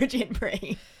neurodivergent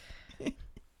brain.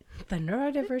 The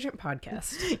Neurodivergent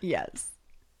Podcast. Yes.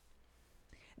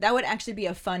 That would actually be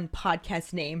a fun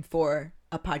podcast name for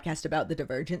a podcast about the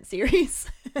Divergent series.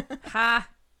 Ha!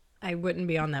 I wouldn't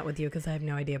be on that with you because I have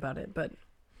no idea about it, but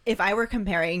If I were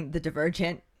comparing the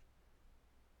Divergent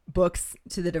books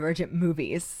to the Divergent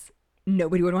movies,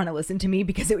 nobody would want to listen to me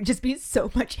because it would just be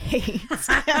so much hate.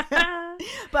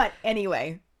 But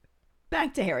anyway,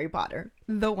 back to Harry Potter,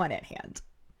 the one at hand.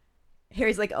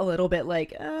 Harry's like a little bit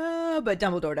like, but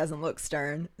Dumbledore doesn't look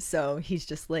stern. So he's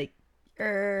just like,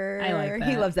 I like that.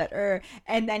 He loves that,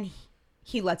 And then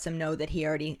he lets him know that he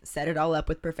already set it all up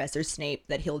with Professor Snape,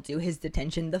 that he'll do his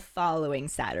detention the following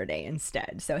Saturday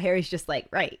instead. So Harry's just like,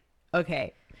 right,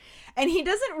 okay. And he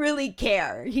doesn't really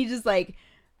care. He's just like,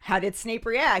 how did Snape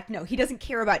react? No, he doesn't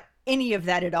care about any of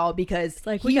that at all because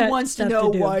like, we he got wants to stuff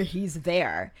know to do. why he's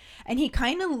there. And he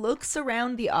kind of looks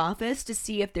around the office to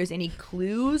see if there's any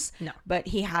clues. No. But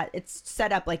it's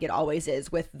set up like it always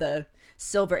is, with the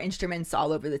silver instruments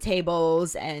all over the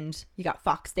tables, and you got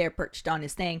Fox there perched on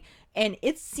his thing. And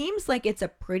it seems like it's a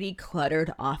pretty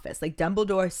cluttered office. Like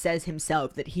Dumbledore says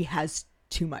himself that he has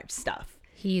too much stuff.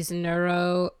 he's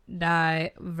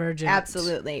neurodivergent.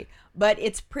 Absolutely. But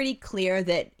it's pretty clear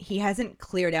that he hasn't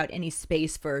cleared out any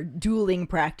space for dueling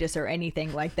practice or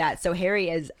anything like that. So Harry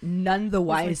is none the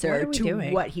like, wiser what are we to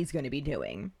doing? what he's going to be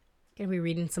doing. Gonna be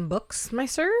reading some books, my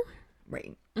sir?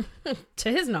 Right.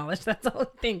 To his knowledge, that's all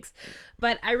he thinks.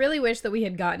 But I really wish that we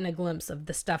had gotten a glimpse of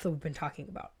the stuff that we've been talking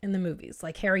about in the movies,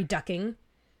 like Harry ducking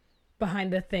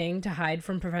behind a thing to hide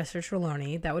from Professor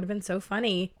Trelawney. That would have been so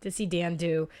funny to see Dan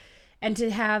do. And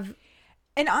to have...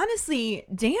 And honestly,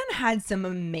 Dan had some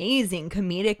amazing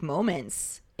comedic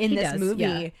moments in this movie,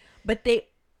 yeah. but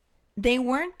they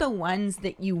weren't the ones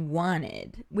that you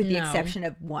wanted, with the exception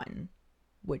of one,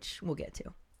 which we'll get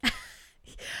to.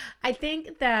 I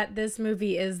think that this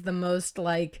movie is the most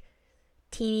like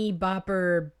teeny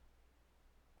bopper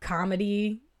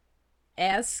comedy-esque.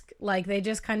 Like they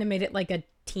just kind of made it like a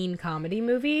teen comedy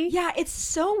movie. Yeah, it's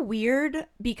so weird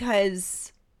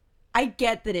because I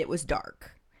get that it was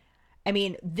dark. I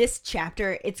mean, this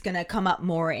chapter, it's going to come up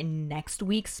more in next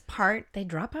week's part. They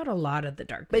drop out a lot of the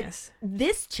darkness. But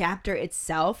this chapter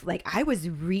itself, like I was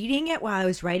reading it while I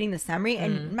was writing the summary.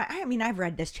 And I mean, I've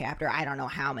read this chapter, I don't know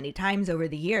how many times over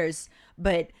the years.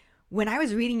 But when I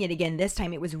was reading it again this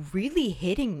time, it was really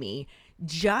hitting me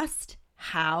just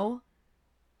how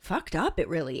fucked up it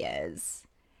really is.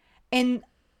 And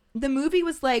the movie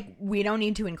was like, we don't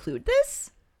need to include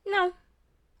this. No.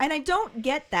 And I don't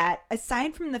get that,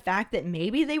 aside from the fact that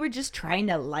maybe they were just trying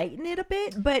to lighten it a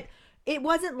bit, but it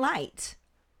wasn't light.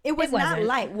 It was not wasn't.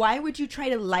 light. Why would you try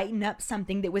to lighten up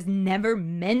something that was never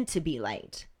meant to be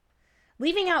light?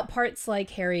 Leaving out parts like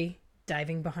Harry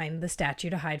diving behind the statue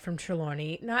to hide from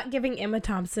Trelawney, not giving Emma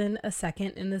Thompson a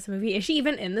second in this movie. Is she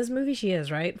even in this movie? She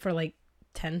is, right? For like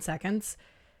 10 seconds.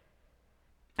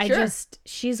 Sure.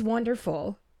 She's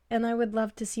wonderful, and I would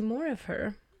love to see more of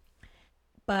her.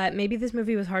 But maybe this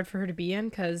movie was hard for her to be in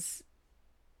because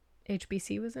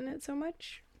HBC was in it so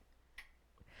much.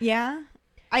 Yeah.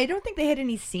 I don't think they had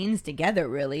any scenes together,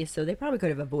 really, so they probably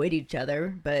could have avoided each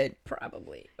other, but...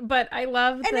 Probably. But I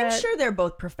love And that... I'm sure they're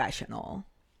both professional.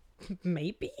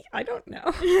 Maybe? I don't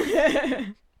know.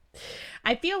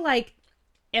 I feel like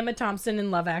Emma Thompson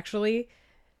in Love Actually,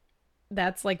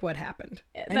 that's like what happened.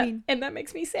 And that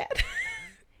makes me sad.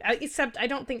 Except I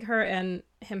don't think her and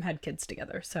him had kids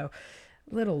together, so...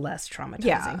 little less traumatizing.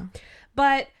 Yeah.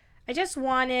 But I just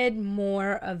wanted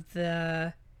more of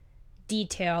the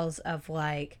details of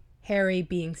like Harry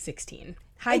being 16,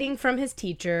 hiding from his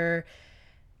teacher,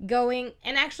 going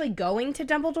to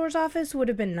Dumbledore's office would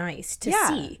have been nice to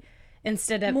see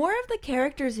instead of more of the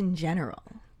characters in general.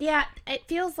 Yeah, it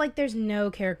feels like there's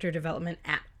no character development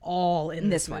at all in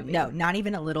this one. movie. No, not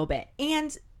even a little bit.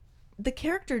 And the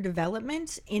character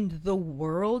development in the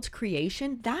world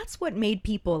creation, that's what made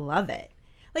people love it.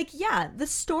 Like, yeah, the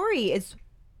story is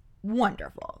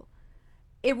wonderful.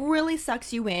 It really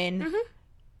sucks you in.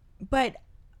 But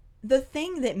the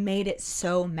thing that made it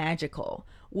so magical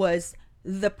was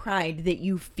the pride that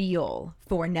you feel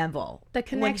for Neville. The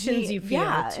connections you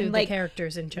feel to the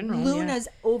characters in general. Luna's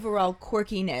overall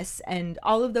quirkiness and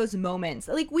all of those moments.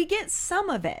 Like, we get some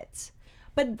of it.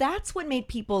 But that's what made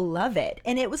people love it.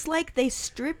 And it was like they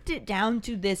stripped it down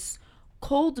to this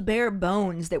cold bare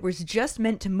bones that was just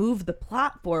meant to move the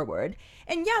plot forward.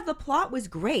 And yeah, the plot was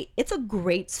great. It's a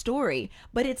great story,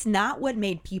 but it's not what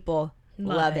made people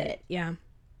love it. Yeah.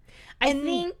 I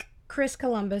think Chris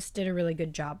Columbus did a really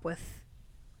good job with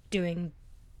doing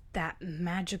that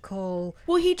magical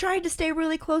Well, he tried to stay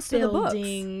really close to the books.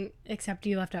 building, except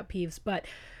you left out Peeves, but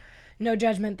no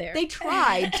judgment there. They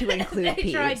tried to include They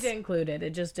Peeves. tried to include it.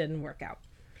 It just didn't work out.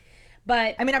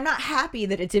 But I mean, I'm not happy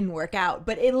that it didn't work out,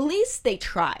 but at least they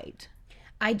tried.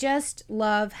 I just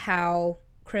love how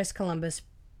Chris Columbus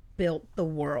built the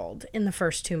world in the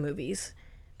first two movies.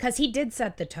 Because he did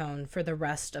set the tone for the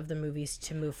rest of the movies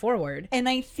to move forward. And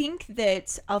I think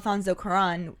that Alfonso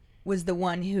Cuarón was the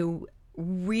one who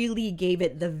really gave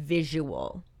it the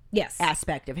visual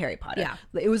aspect of Harry Potter. Yeah.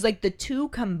 It was like the two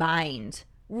combined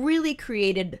really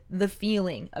created the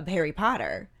feeling of Harry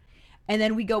Potter. And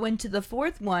then we go into the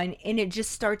fourth one, and it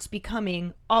just starts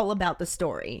becoming all about the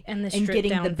story And the stripped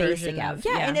down version of-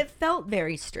 Yeah, yeah. and it felt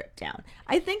very stripped down.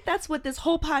 I think that's what this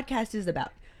whole podcast is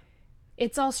about.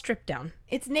 It's all stripped down.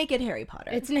 It's naked Harry Potter.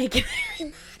 It's naked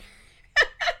Harry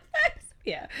Potter.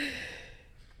 Yeah.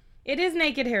 It is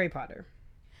naked Harry Potter.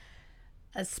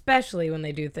 Especially when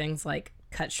they do things like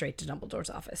cut straight to Dumbledore's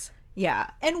office.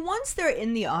 Yeah. And once they're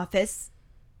in the office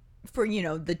for,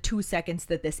 the 2 seconds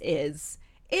that this is,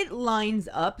 it lines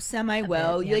up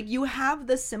semi-well. bit, yeah. Like, you have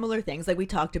the similar things like we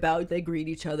talked about. They greet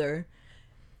each other.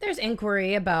 There's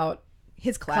inquiry about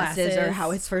His classes or Classes.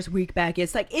 how his first week back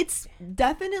is. Like, it's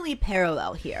definitely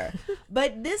parallel here.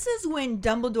 But this is when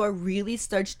Dumbledore really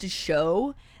starts to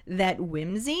show that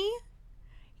whimsy.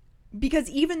 Because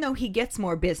even though he gets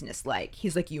more business-like,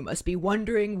 he's like, you must be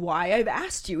wondering why I've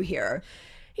asked you here.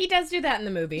 He does do that in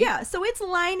the movie. Yeah, so it's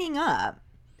lining up.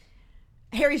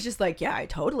 Harry's just like, yeah, I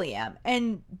totally am.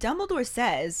 And Dumbledore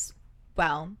says,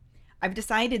 well, I've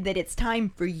decided that it's time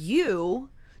for you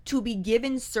to be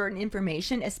given certain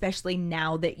information, especially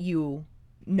now that you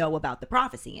know about the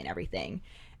prophecy and everything.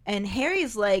 And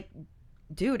Harry's like,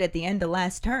 dude, at the end of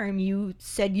last term, you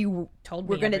said you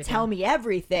were going to tell me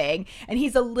everything. And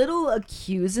he's a little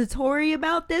accusatory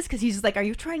about this because he's just like, are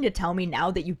you trying to tell me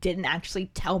now that you didn't actually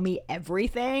tell me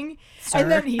everything? Sir.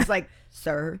 And then he's like,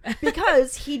 sir,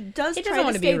 because he does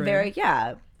try to stay very,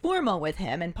 formal with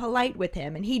him and polite with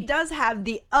him. And he does have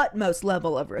the utmost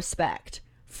level of respect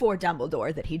for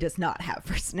Dumbledore that he does not have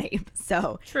for Snape.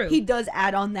 So True. He does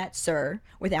add on that sir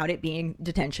without it being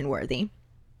detention worthy.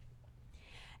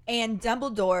 And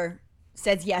Dumbledore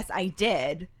says, yes, I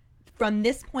did. From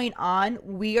this point on,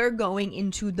 we are going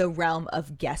into the realm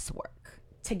of guesswork.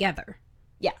 Together.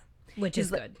 Yeah. Which is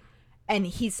good. And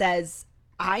he says,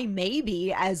 I may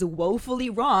be as woefully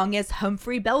wrong as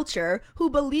Humphrey Belcher, who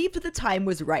believed the time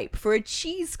was ripe for a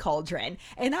cheese cauldron.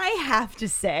 And I have to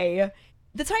say,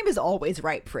 the time is always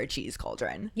ripe for a cheese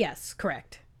cauldron. Yes,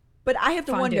 correct. But I have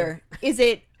to wonder, is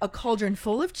it a cauldron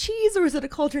full of cheese or is it a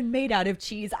cauldron made out of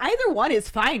cheese? Either one is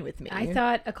fine with me. I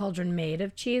thought a cauldron made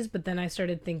of cheese, but then I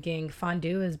started thinking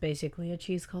fondue is basically a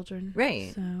cheese cauldron.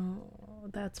 Right. So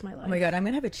that's my life. Oh my God, I'm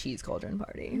going to have a cheese cauldron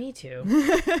party. Me too.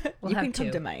 You can come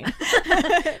to mine.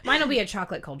 Mine will be a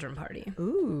chocolate cauldron party.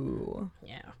 Ooh.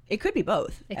 Yeah. It could be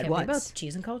both It at can once. be both.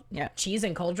 Cheese and cauldron. Yeah. Cheese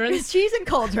and cauldrons. Cheese and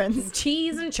cauldrons.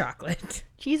 Cheese and chocolate.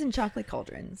 Cheese and chocolate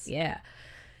cauldrons. Yeah.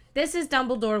 This is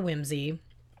Dumbledore whimsy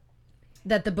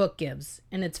that the book gives,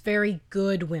 and it's very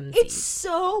good whimsy. It's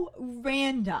so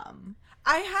random.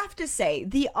 I have to say,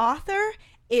 the author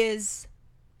is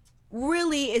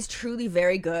truly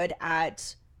very good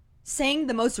at saying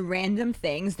the most random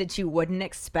things that you wouldn't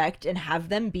expect and have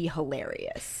them be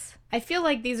hilarious. I feel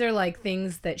like these are like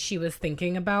things that she was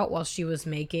thinking about while she was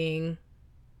making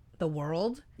the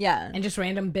world. Yeah. And just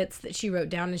random bits that she wrote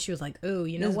down, and she was like, oh,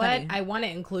 you know This is what? funny. I want to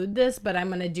include this, but I'm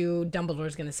going to do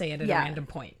Dumbledore's going to say it at a random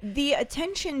point. The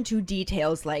attention to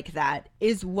details like that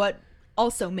is what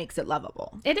also makes it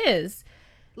lovable. It is.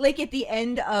 Like at the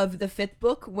end of the 5th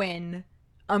book when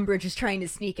Umbridge is trying to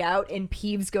sneak out and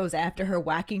Peeves goes after her,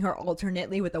 whacking her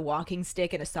alternately with a walking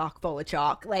stick and a sock full of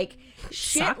chalk. Like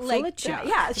shit Sock full like of that. chalk.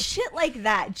 Yeah, shit like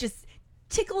that just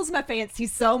tickles my fancy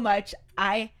so much.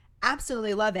 I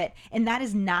absolutely love it. And that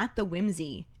is not the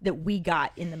whimsy that we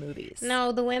got in the movies.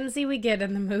 No, the whimsy we get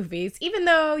in the movies, even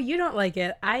though you don't like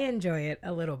it, I enjoy it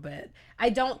a little bit. I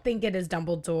don't think it is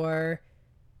Dumbledore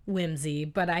whimsy,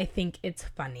 but I think it's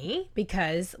funny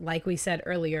because, like we said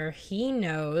earlier, he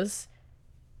knows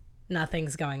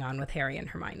nothing's going on with Harry and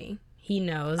Hermione. He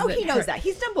knows. Oh, he knows that.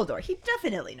 He's Dumbledore. He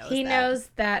definitely knows that. He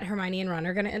knows that Hermione and Ron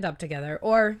are going to end up together,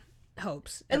 or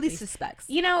hopes. At least suspects.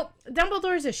 You know,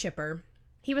 Dumbledore's a shipper.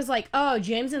 He was like, oh,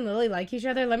 James and Lily like each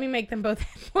other. Let me make them both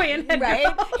head boy and head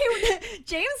Right? girl.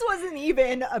 James wasn't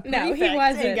even a prefect No, he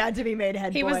wasn't. and got to be made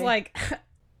head boy. He was like,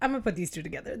 I'm going to put these two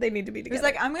together. They need to be He together. was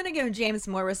like, I'm going to give James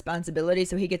more responsibility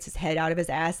so he gets his head out of his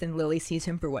ass and Lily sees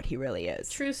him for what he really is.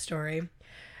 True story.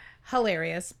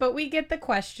 Hilarious. But we get the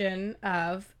question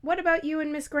of, what about you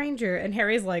and Miss Granger? And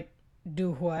Harry's like,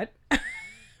 do what?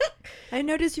 I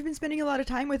noticed you've been spending a lot of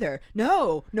time with her.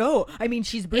 No. I mean,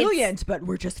 she's brilliant, but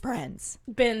we're just friends.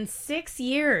 Been 6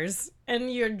 years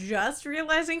and you're just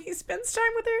realizing he spends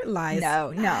time with her? Lies.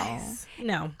 No.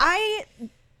 No.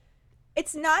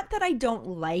 It's not that I don't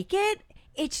like it.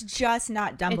 It's just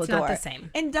not Dumbledore. It's not the same.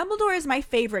 And Dumbledore is my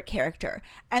favorite character.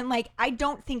 And, like, I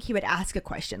don't think he would ask a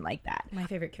question like that. My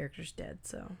favorite character's dead,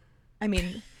 so. I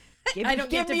mean, give I don't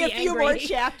give get to me a be few angry. more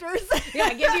chapters. Yeah,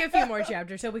 I give you a few more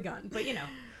chapters, he'll be gone. But, you know.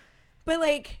 But,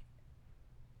 like,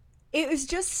 it was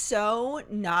just so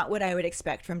not what I would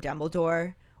expect from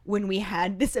Dumbledore when we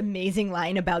had this amazing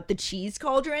line about the cheese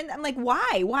cauldron. I'm like,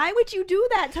 why? Why would you do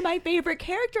that to my favorite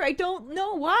character? I don't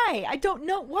know why. I don't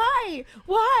know why.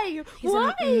 Why? He's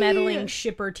why? a meddling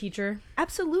shipper teacher.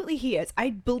 Absolutely he is.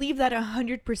 I believe that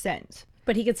 100%.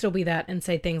 But he could still be that and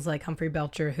say things like Humphrey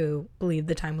Belcher, who believed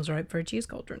the time was ripe for a cheese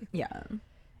cauldron. Yeah.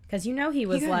 Because, you know, he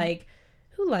was Yeah. like,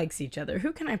 who likes each other?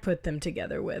 Who can I put them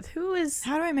together with? Who is...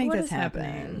 How do I make what this is happen?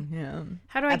 happening? Yeah.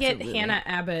 How do I get Absolutely. Hannah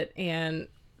Abbott and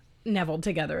Neville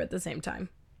together at the same time?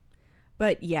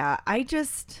 But yeah, I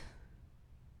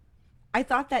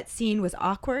thought that scene was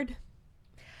awkward.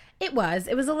 It was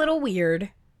a little weird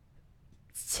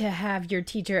to have your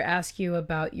teacher ask you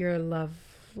about your love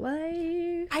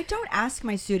life. I don't ask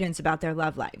my students about their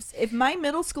love lives. If my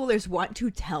middle schoolers want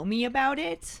to tell me about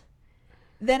it,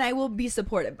 then I will be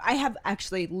supportive. I have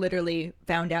actually literally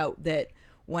found out that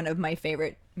one of my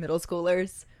favorite middle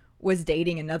schoolers was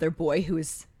dating another boy who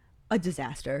is a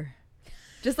disaster.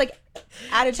 Just like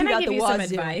attitude Can I out give the you wazoo. some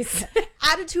advice?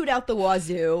 Attitude out the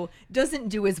wazoo. Doesn't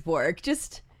do his work.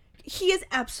 Just he is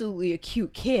absolutely a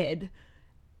cute kid.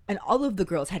 And all of the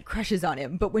girls had crushes on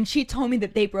him. But when she told me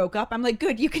that they broke up, I'm like,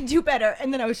 good, you can do better.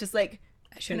 And then I was just like,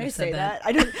 I shouldn't can I have say said that?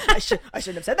 I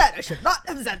shouldn't have said that. I should not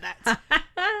have said that.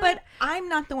 But I'm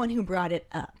not the one who brought it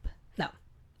up. No.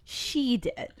 She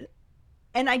did.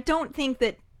 And I don't think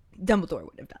that Dumbledore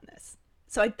would have done this.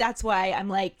 So that's why I'm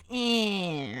like,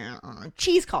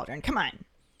 cheese cauldron, come on.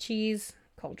 Cheese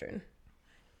cauldron.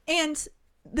 And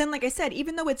then, like I said,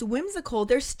 even though it's whimsical,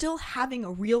 they're still having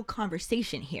a real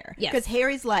conversation here. Yes. Because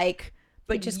Harry's like,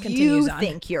 but just you continues on.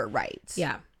 think you're right.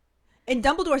 Yeah. And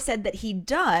Dumbledore said that he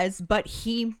does, but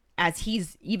he, as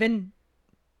he's even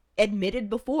admitted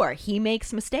before, he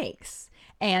makes mistakes.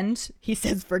 And he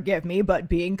says, forgive me, but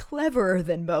being cleverer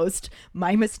than most,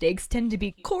 my mistakes tend to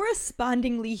be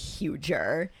correspondingly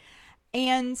huger.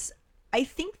 And I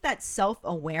think that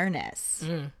self-awareness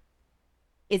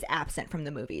is absent from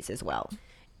the movies as well.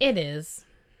 It is.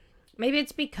 Maybe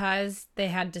it's because they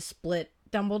had to split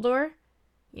Dumbledore.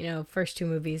 You know, first two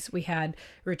movies we had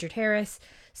Richard Harris.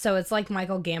 So it's like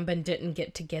Michael Gambon didn't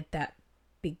get to get that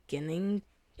beginning.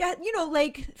 Yeah, you know,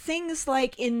 like things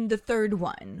like in the third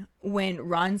one when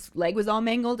Ron's leg was all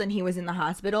mangled and he was in the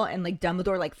hospital and like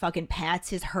Dumbledore like fucking pats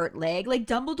his hurt leg. Like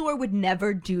Dumbledore would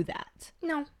never do that.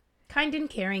 No. Kind and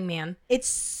caring man. It's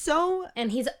so...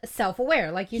 And he's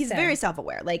self-aware, like you said. He's very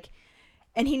self-aware. Like,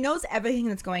 and he knows everything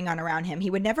that's going on around him. He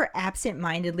would never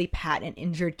absent-mindedly pat an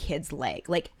injured kid's leg.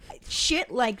 Like,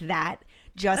 shit like that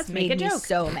just Let's make made a me joke.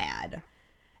 so mad.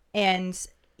 And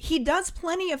he does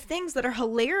plenty of things that are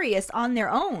hilarious on their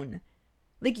own.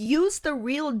 Like, use the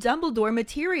real Dumbledore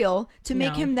material to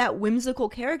make No. him that whimsical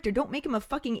character. Don't make him a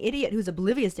fucking idiot who's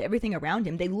oblivious to everything around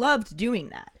him. They loved doing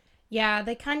that. Yeah,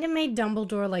 they kind of made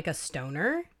Dumbledore like a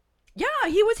stoner. Yeah,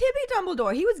 he was hippie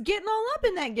Dumbledore. He was getting all up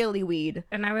in that gillyweed.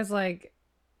 And I was like,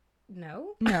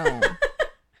 no. No.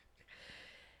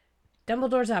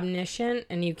 Dumbledore's omniscient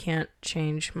and you can't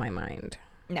change my mind.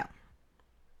 No.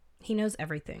 He knows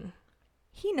everything.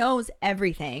 He knows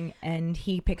everything, and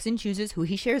he picks and chooses who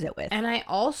he shares it with. And I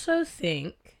also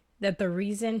think that the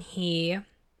reason he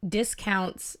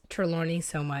discounts Trelawney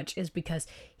so much is because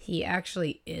he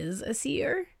actually is a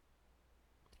seer.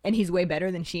 And he's way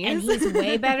better than she is. And he's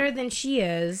way better than she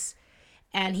is.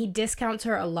 And he discounts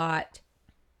her a lot.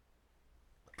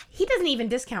 He doesn't even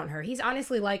discount her. He's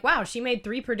honestly like, wow, she made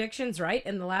 3 predictions right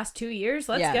in the last 2 years.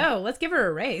 Let's Yeah. go. Let's give her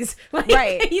a raise. Like,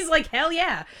 Right. He's like, hell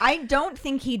yeah. I don't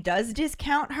think he does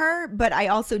discount her, but I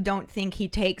also don't think he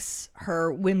takes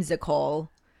her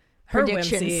whimsical Her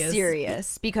predictions whimsy is-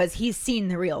 serious because he's seen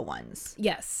the real ones.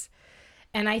 Yes.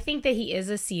 And I think that he is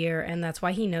a seer, and that's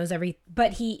why he knows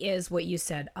but he is, what you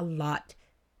said, a lot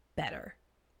better.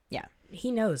 Yeah.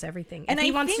 He knows everything. And if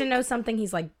he I wants to think- know something,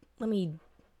 he's like, let me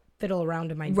fiddle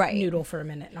around in my Right. noodle for a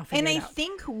minute, and I'll figure And it I out.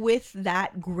 think with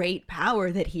that great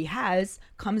power that he has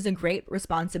comes a great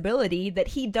responsibility that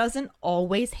he doesn't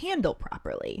always handle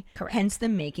properly. Correct. Hence the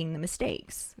making the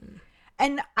mistakes.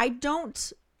 And I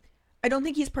don't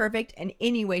think he's perfect in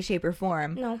any way, shape, or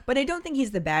form. No. But I don't think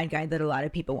he's the bad guy that a lot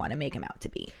of people want to make him out to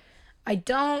be. I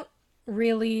don't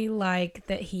really like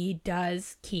that he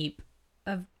does keep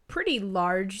a pretty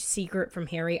large secret from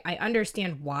Harry. I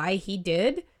understand why he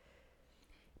did.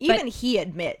 Even he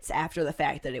admits after the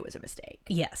fact that it was a mistake.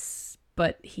 Yes,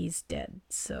 but he's dead,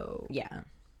 so Yeah.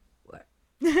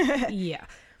 yeah.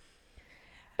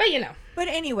 But you know, But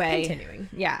anyway, continuing.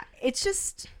 yeah, it's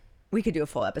just we could do a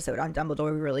full episode on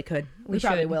Dumbledore. We really could. We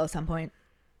probably should. will at some point.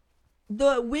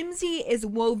 The whimsy is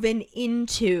woven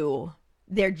into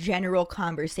their general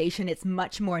conversation. It's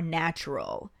much more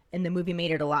natural, and the movie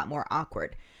made it a lot more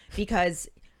awkward because,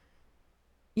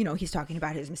 you know, he's talking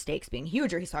about his mistakes being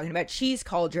huge, or he's talking about cheese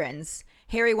cauldrons.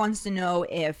 Harry wants to know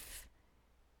if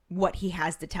what he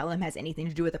has to tell him has anything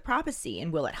to do with the prophecy,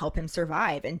 and will it help him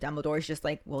survive? And Dumbledore's just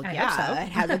like, well, I yeah, hope so. it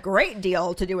has a great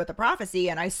deal to do with the prophecy,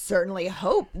 and I certainly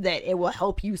hope that it will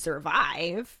help you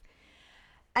survive.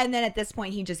 And then at this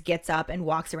point, he just gets up and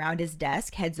walks around his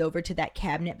desk, heads over to that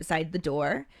cabinet beside the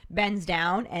door, bends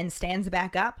down, and stands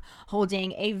back up,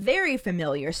 holding a very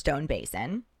familiar stone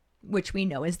basin, which we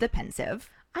know is the pensive.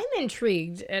 I'm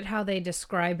intrigued at how they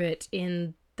describe it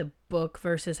in the book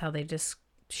versus how they just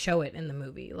show it in the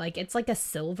movie. Like, it's like a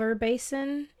silver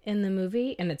basin in the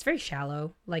movie, and it's very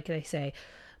shallow, like they say,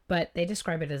 but they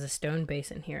describe it as a stone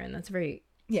basin here, and that's very...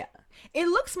 Yeah. It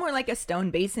looks more like a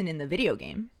stone basin in the video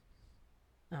game.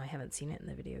 Oh, I haven't seen it in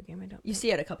the video game, I don't You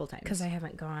see it a couple times. because I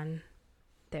haven't gone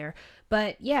there.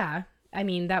 But yeah, I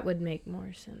mean, that would make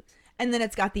more sense. And then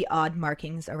it's got the odd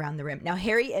markings around the rim. Now,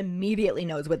 Harry immediately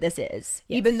knows what this is,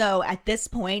 even though at this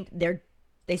point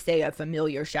they say a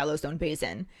familiar shallow stone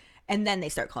basin, and then they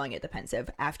start calling it the pensive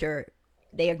after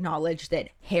they acknowledge that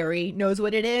Harry knows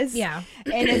what it is. Yeah.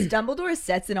 And as Dumbledore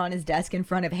sets it on his desk in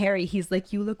front of Harry, he's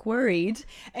like, "You look worried."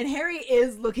 And Harry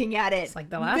is looking at it like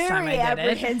the last time I did it.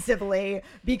 apprehensively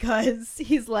because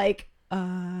he's like,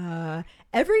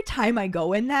 every time I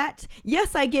go in that,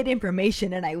 yes, I get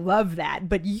information and I love that,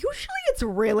 but usually it's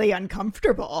really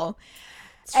uncomfortable."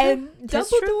 And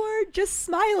Dumbledore just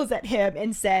smiles at him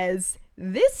and says,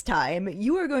 "This time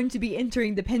you are going to be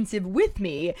entering the pensive with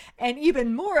me, and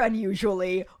even more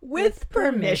unusually, with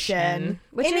permission."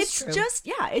 Which and is it's true. just,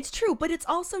 yeah, it's true, but it's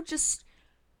also just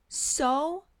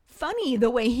so funny the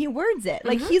way he words it.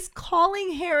 Like he's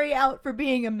calling Harry out for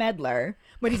being a meddler,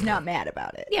 but he's not mad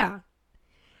about it. Yeah.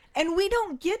 And we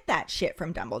don't get that shit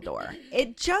from Dumbledore.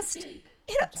 It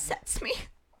upsets me.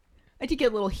 I did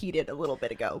get a little heated a little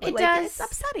bit ago, but it's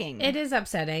upsetting. It is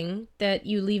upsetting that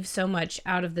you leave so much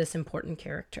out of this important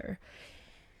character.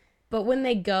 But when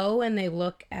they go and they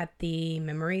look at the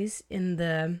memories in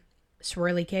the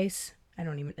swirly case,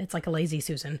 it's like a Lazy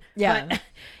Susan. Yeah. But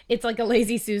it's like a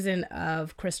Lazy Susan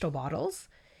of crystal bottles.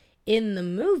 In the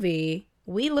movie,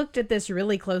 we looked at this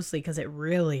really closely because it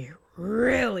really,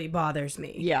 really bothers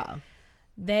me. Yeah.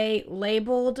 They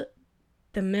labeled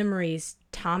the memories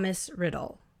Thomas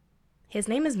Riddle. His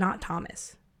name is not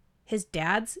Thomas. His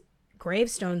dad's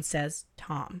gravestone says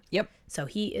Tom. Yep. So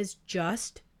he is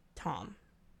just Tom.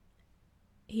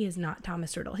 He is not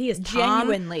Thomas Riddle. He is Tom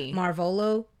Genuinely.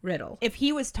 Marvolo Riddle. If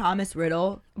he was Thomas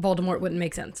Riddle, Voldemort wouldn't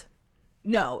make sense.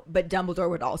 no, but Dumbledore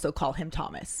would also call him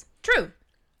Thomas. True.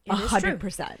 It is true.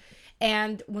 100%.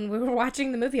 And when we were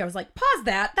watching the movie, I was like, pause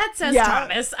that. That says Yeah.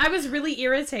 Thomas. I was really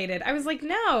irritated. I was like,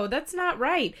 no, that's not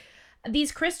right.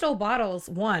 These crystal bottles,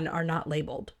 one, are not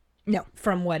labeled. No.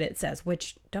 From what it says,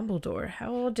 which Dumbledore,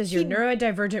 how does your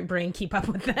neurodivergent brain keep up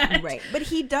with that? Right. But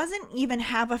he doesn't even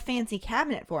have a fancy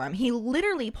cabinet for him. He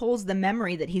literally pulls the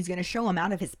memory that he's going to show him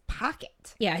out of his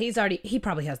pocket. Yeah, he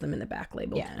probably has them in the back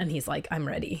labeled. Yeah. And he's like, I'm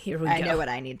ready. Here we go. I know what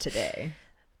I need today.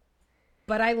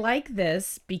 But I like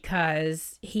this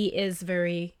because he is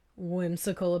very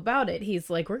whimsical about it. He's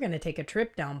like, we're going to take a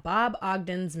trip down Bob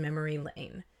Ogden's memory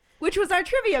lane. Which was our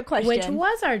trivia question. Which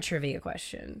was our trivia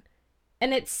question.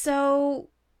 And it's so,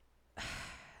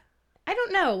 I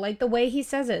don't know, like the way he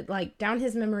says it, like down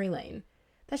his memory lane.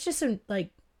 That's just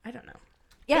like, I don't know.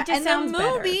 Yeah, It just and sounds the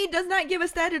better. movie does not give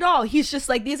us that at all. He's just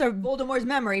like, these are Voldemort's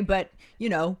memory, but, you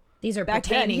know, These are back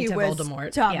then pertaining he to was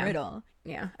Voldemort. Tom Yeah. Riddle.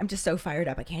 Yeah. I'm just so fired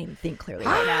up. I can't even think clearly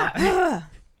right now.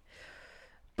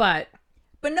 But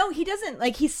But no, he doesn't.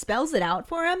 Like, he spells it out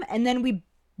for him, and then we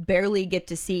barely get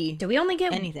to see. do we only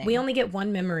get anything. We only get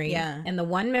one memory. Yeah. And the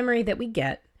one memory that we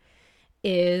get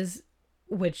is,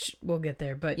 which we'll get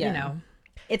there, but you Yeah. know,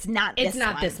 It's not it's this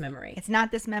not one. this memory. It's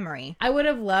not this memory. I would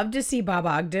have loved to see Bob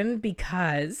Ogden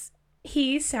because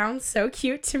he sounds so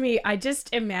cute to me. I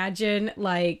just imagine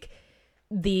like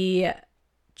the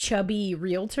chubby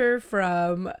realtor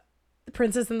from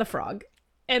Princess and the Frog.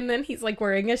 And then he's like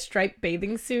wearing a striped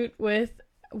bathing suit with,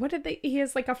 he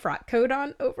has like a frock coat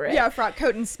on over it. Yeah, frock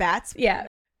coat and spats. Yeah.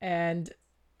 And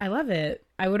I love it.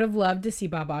 I would have loved to see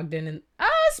Bob Ogden and,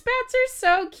 Spats are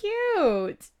so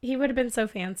cute. He would have been so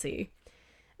fancy.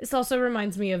 This also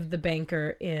reminds me of the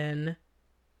banker in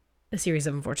A Series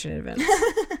of Unfortunate Events.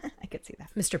 I could see that.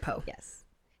 Mr. Poe. Yes.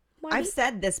 Why? I've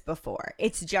said this before.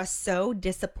 It's just so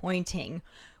disappointing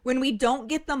when we don't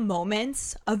get the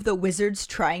moments of the wizards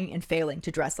trying and failing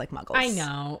to dress like muggles. I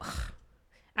know.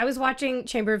 I was watching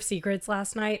Chamber of Secrets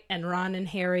last night, and Ron and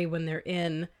Harry, when they're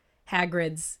in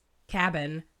Hagrid's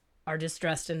cabin, are just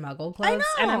dressed in muggle clothes. know.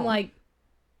 And I'm like,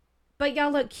 but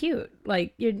y'all look cute.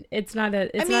 Like, it's not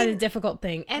a mean, difficult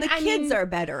thing. And The kids are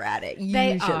better at it, usually.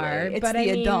 They are, it's but the I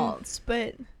mean- adults.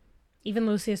 But even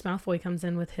Lucius Malfoy comes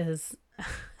in with his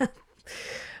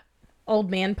old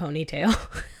man ponytail.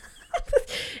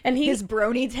 And his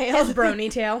brony tail. his brony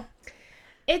tail.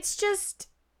 It's just,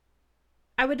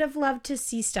 I would have loved to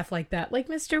see stuff like that. Like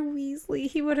Mr. Weasley,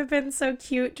 he would have been so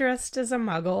cute dressed as a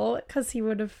muggle because he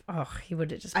would have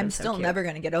just been I'm so still cute. never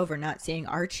going to get over not seeing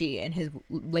Archie in his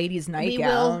ladies' We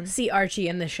nightgown. will see Archie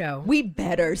in the show. We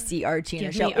better see Archie in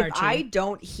Give the show. me If Archie. I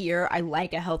don't hear I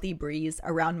like a healthy breeze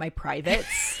around my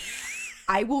privates,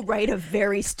 I will write a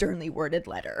very sternly worded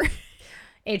letter.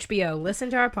 HBO, listen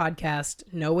to our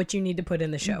podcast. Know what you need to put in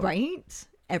the show. Right?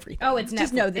 Everything. Oh, it's Netflix.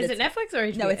 Just know that Is it's, it Netflix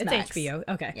or HBO? No, it's Max. HBO.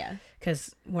 Okay. Yeah.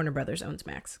 Because Warner Brothers owns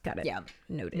Max. Got it. Yeah.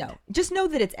 Noted. No, just know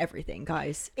that it's everything,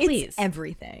 guys. It's Please.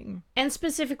 everything. And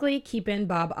specifically keep in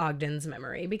Bob Ogden's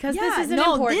memory because Yeah, this is an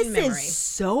no, important this memory. is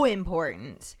so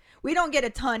important. We don't get a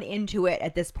ton into it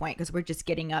at this point because we're just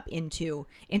getting up into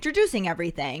introducing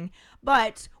everything,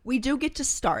 but we do get to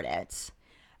start it.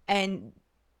 And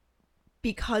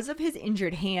because of his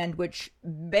injured hand, which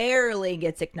barely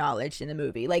gets acknowledged in the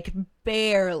movie, like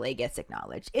barely gets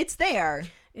acknowledged. It's there,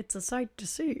 It's a sight to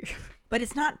see. but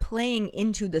it's not playing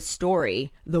into the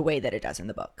story the way that it does in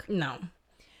the book. No.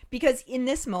 Because in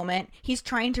this moment, he's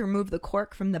trying to remove the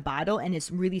cork from the bottle and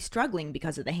is really struggling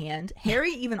because of the hand.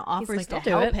 Harry even offers like, to "I'll do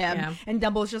help it." him, Yeah. and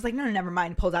Dumbledore's just like, no, never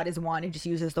mind, pulls out his wand and just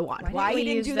uses the wand. Why Why didn't he we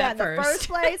didn't use do that that in the first? first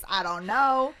place, I don't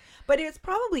know. But it's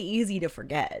probably easy to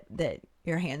forget that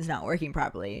your hand's not working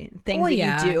properly. Things Well, that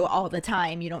yeah. you do all the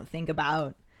time, you don't think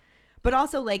about. But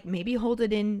also, like, maybe hold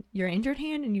it in your injured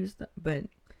hand and use the, but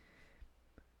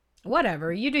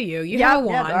Whatever. You do you. You Yep, have a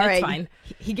yep, wand. all It's right. fine.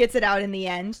 He gets it out in the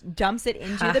end, dumps it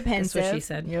into Ha, the that's pensive. what she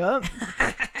said. Yep.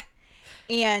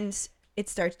 And it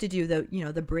starts to do the,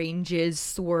 the brain jizz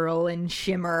swirl and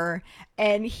shimmer.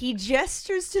 And he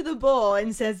gestures to the bowl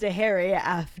and says to Harry,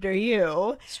 after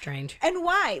you. Strange. And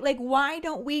why? Like, why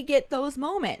don't we get those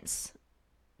moments?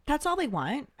 That's all I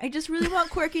want. I just really want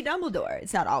quirky Dumbledore.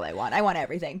 It's not all I want. I want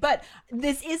everything. But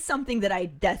this is something that I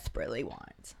desperately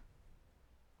want.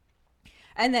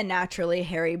 And then naturally,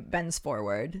 Harry bends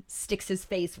forward, sticks his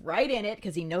face right in it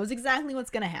because he knows exactly what's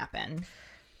going to happen.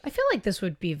 I feel like this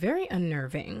would be very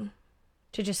unnerving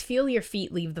to just feel your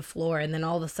feet leave the floor and then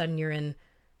all of a sudden you're in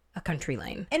a country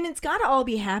lane. And it's got to all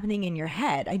be happening in your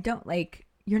head. I don't like,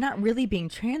 you're not really being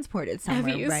transported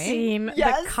somewhere, Have you right? seen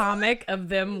Yes. the comic of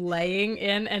them laying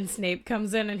in and Snape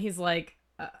comes in and he's like,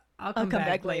 I'll come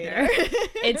back later.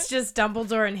 It's just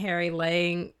Dumbledore and Harry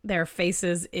laying their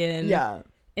faces in. Yeah.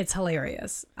 It's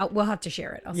hilarious. We'll have to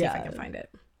share it. I'll see if I Yeah. can find it.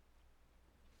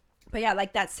 But yeah,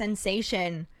 like that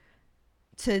sensation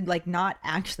to like not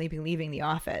actually be leaving the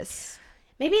office.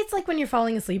 Maybe it's like when you're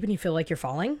falling asleep and you feel like you're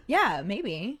falling. Yeah,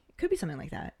 maybe. Could be something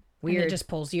like that. And Weird. it just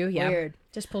pulls you. Yeah. Weird.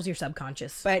 Just pulls your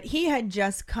subconscious. But he had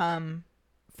just come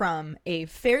from a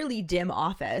fairly dim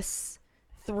office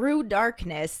through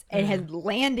darkness and had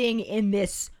landing in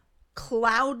this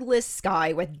cloudless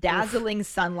sky with dazzling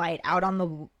sunlight out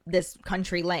on this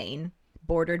country lane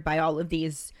bordered by all of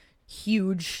these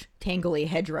huge tangly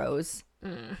hedgerows.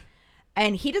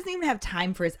 And he doesn't even have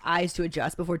time for his eyes to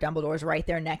adjust before Dumbledore's right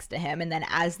there next to him. And then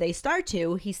as they start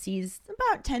to, he sees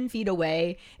about 10 feet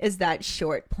away is that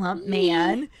short, plump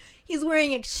man. He's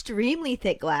wearing extremely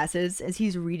thick glasses as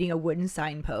he's reading a wooden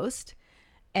signpost.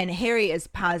 And Harry is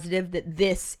positive that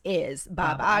this is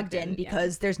Bob Ogden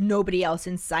because there's nobody else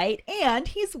in sight. And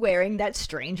he's wearing that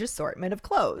strange assortment of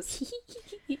clothes.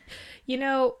 You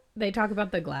know, they talk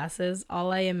about the glasses.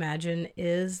 All I imagine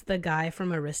is the guy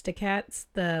from Aristocats,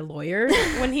 the lawyer,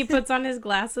 when he puts on his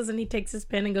glasses and he takes his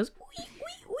pen and goes, wee,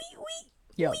 wee, wee, wee,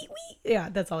 Yep. wee, wee. Yeah,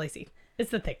 that's all I see.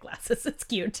 It's the thick glasses. It's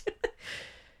cute.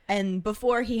 And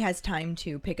before he has time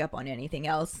to pick up on anything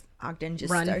else, Ogden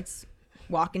just Run. starts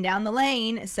walking down the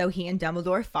lane. So he and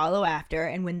Dumbledore follow after.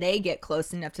 And when they get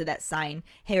close enough to that sign,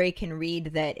 Harry can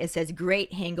read that it says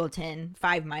Great Hangleton,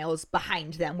 5 miles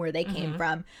behind them where they came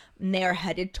from. And they're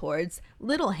headed towards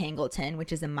Little Hangleton,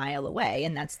 which is a mile away.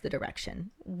 And that's the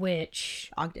direction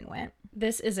Which, Ogden went.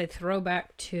 this is a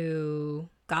throwback to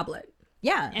Goblet.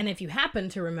 Yeah. And if you happen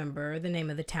to remember the name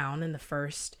of the town in the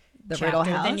first The chapter, Riddle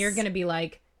then House? you're going to be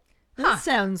like, That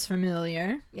sounds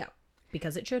familiar. yeah,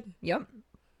 because it should. Yep.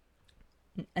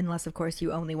 Unless, of course,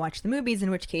 you only watched the movies,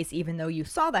 in which case, even though you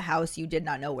saw the house, you did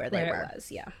not know where they There were. it was,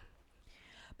 yeah.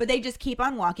 But they just keep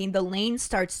on walking. The lane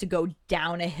starts to go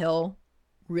down a hill,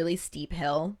 really steep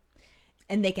hill.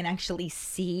 And they can actually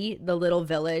see the little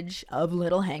village of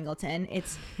Little Hangleton.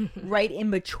 It's right in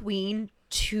between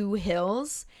 2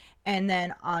 hills. And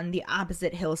then on the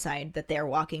opposite hillside that they're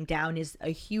walking down is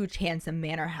a huge, handsome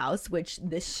manor house, which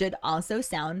this should also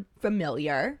sound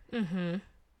familiar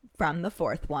from the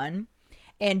 4th one.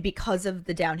 And because of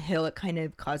the downhill, it kind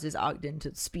of causes Ogden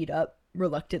to speed up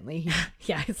reluctantly.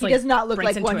 Yeah, it's He like does not look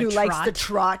breaks like one into who a likes to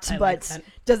trot, I like but that.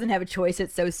 doesn't have a choice.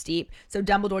 It's so steep. So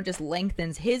Dumbledore just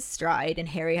lengthens his stride, and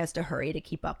Harry has to hurry to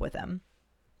keep up with him.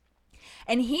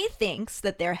 And he thinks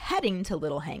that they're heading to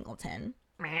Little Hangleton.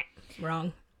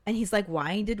 Wrong. And he's like,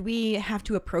 why did we have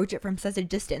to approach it from such a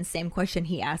distance? Same question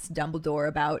he asked Dumbledore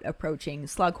about approaching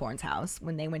Slughorn's house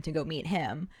when they went to go meet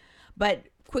him. But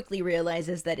quickly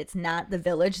realizes that it's not the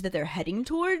village that they're heading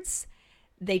towards.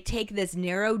 They take this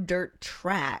narrow dirt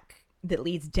track that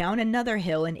leads down another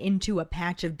hill and into a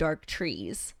patch of dark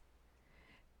trees.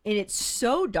 And it's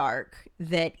so dark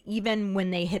that even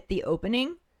when they hit the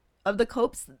opening of the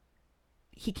copse,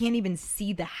 he can't even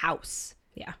see the house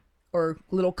Yeah. or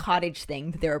little cottage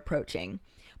thing that they're approaching,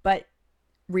 but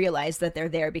realize that they're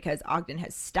there because Ogden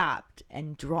has stopped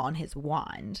and drawn his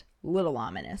wand. Little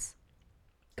ominous.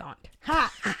 Gaunt.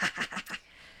 Ha!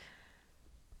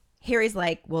 Harry's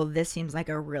like, well, this seems like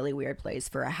a really weird place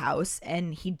for a house.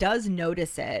 And he does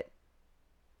notice it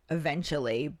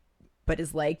eventually, but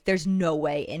is like, there's no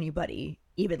way anybody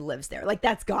even lives there. Like,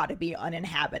 that's got to be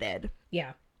uninhabited.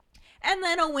 Yeah. And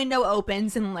then a window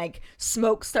opens and like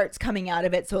smoke starts coming out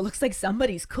of it. So it looks like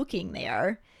somebody's cooking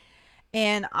there.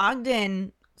 And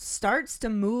Ogden starts to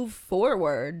move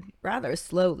forward rather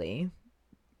slowly,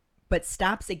 but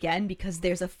stops again because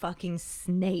there's a fucking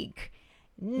snake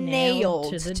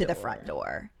nailed to the front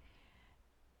door.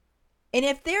 And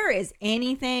if there is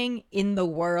anything in the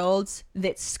world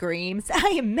that screams,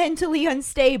 I am mentally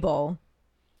unstable,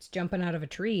 It's jumping out of a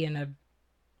tree in a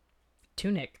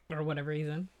tunic or whatever he's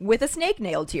in. with a snake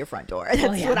nailed to your front door. That's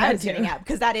Well, yeah, what I that was getting too. at,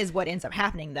 because that is what ends up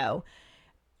happening, though.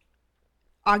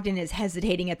 Ogden is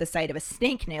hesitating at the sight of a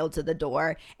snake nailed to the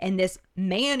door, and this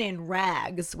man in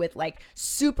rags with like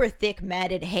super thick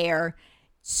matted hair,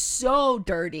 so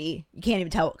dirty, you can't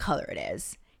even tell what color it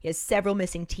is. He has several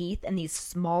missing teeth and these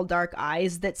small dark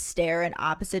eyes that stare in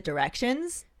opposite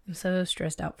directions. I'm so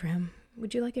stressed out for him.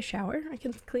 Would you like a shower? I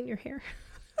can clean your hair.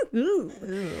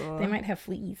 They might have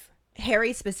fleas.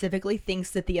 Harry specifically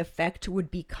thinks that the effect would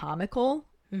be comical,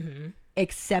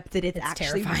 except that it's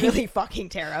actually terrifying. really fucking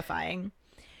terrifying.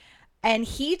 And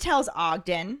he tells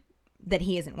Ogden that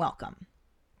he isn't welcome.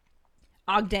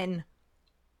 Ogden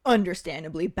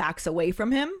understandably backs away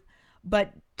from him,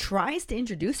 but tries to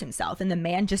introduce himself, and the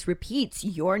man just repeats,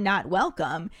 "You're not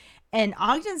welcome." And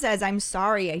Ogden says, "I'm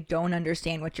sorry, I don't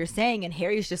understand what you're saying." And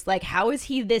Harry's just like, how is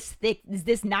he this thick? Is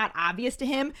this not obvious to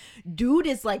him? Dude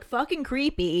is like fucking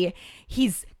creepy.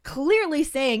 He's clearly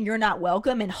saying you're not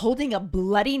welcome and holding a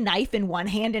bloody knife in one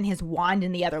hand and his wand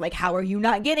in the other. Like, how are you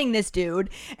not getting this, dude?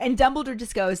 And Dumbledore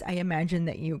just goes, I imagine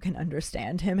that you can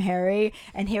understand him, Harry.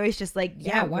 And Harry's just like,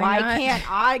 yeah, why not?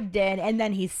 can't Ogden? And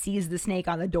then he sees the snake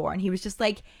on the door and he was just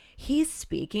like, he's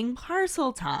speaking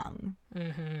parcel tongue.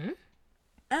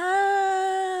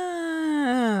 Oh,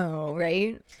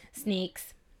 right?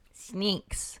 Sneaks.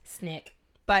 Snick.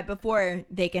 But before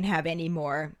they can have any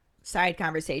more side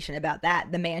conversation about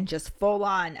that, the man just full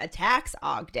on attacks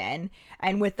Ogden.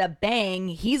 And with a bang,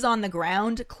 he's on the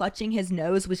ground clutching his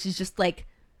nose, which is just like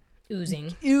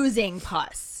oozing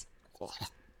pus.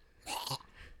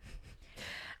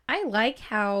 I like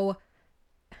how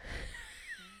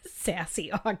sassy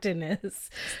Ogden is.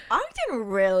 Ogden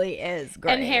really is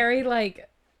great. And Harry, like,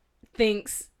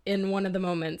 thinks in one of the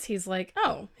moments, he's like,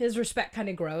 oh, his respect kind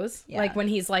of grows. Yeah. Like when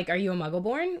he's like, are you a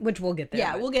Muggleborn? Which we'll get there.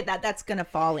 Yeah, but- we'll get that. That's going to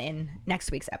fall in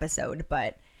next week's episode.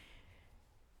 But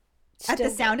at the Still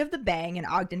sound of the bang and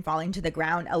Ogden falling to the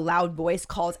ground, a loud voice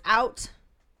calls out,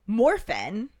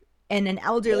 Morphin, and an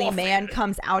elderly man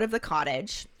comes out of the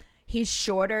cottage. He's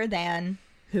shorter than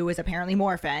who is apparently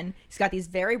Morphin. He's got these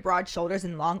very broad shoulders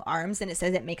and long arms, and it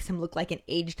says it makes him look like an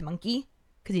aged monkey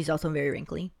because he's also very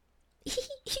wrinkly.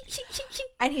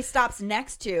 And he stops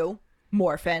next to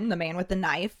Morphin, the man with the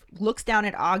knife, looks down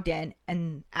at Ogden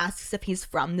and asks if he's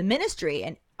from the ministry.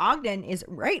 And Ogden is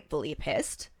rightfully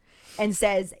pissed and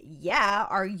says, yeah,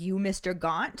 are you Mr.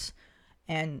 Gaunt?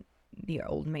 And the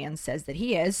old man says that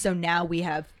he is. So now we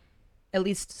have at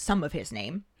least some of his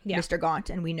name, Mr.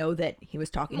 Gaunt, and we know that he was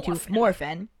talking to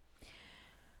Morphin.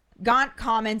 Gaunt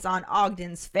comments on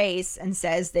Ogden's face and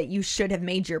says that you should have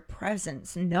made your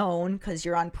presence known because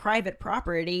you're on private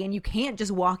property and you can't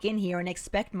just walk in here and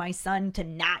expect my son to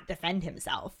not defend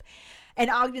himself.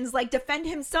 And Ogden's like, defend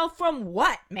himself from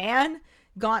what, man?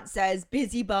 Gaunt says,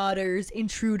 busybodies,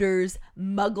 intruders,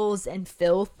 muggles, and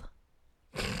filth.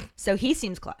 So he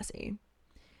seems classy.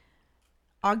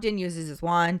 Ogden uses his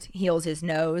wand, heals his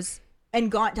nose, and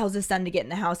Gaunt tells his son to get in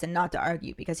the house and not to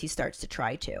argue because he starts to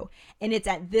try to. And it's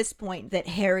at this point that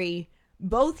Harry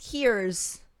both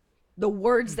hears the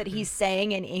words that he's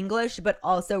saying in English, but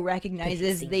also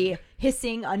recognizes the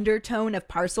hissing undertone of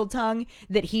parcel tongue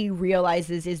that he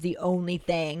realizes is the only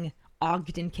thing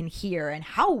Ogden can hear. And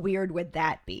how weird would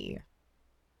that be?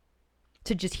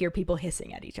 To just hear people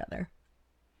hissing at each other.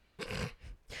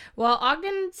 Well,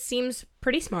 Ogden seems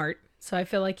pretty smart, so I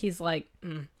feel like he's like,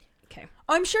 okay.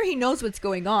 I'm sure he knows what's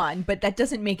going on, but that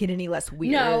doesn't make it any less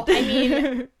weird. No, I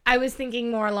mean, I was thinking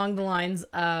more along the lines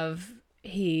of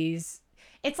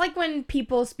it's like when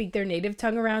people speak their native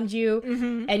tongue around you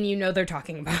and you know they're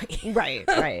talking about you.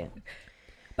 Right.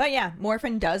 But yeah,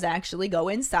 Morphin does actually go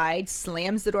inside,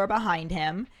 slams the door behind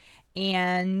him,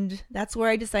 and that's where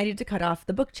I decided to cut off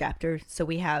the book chapter, so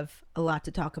we have a lot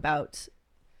to talk about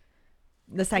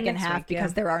the second Next half week,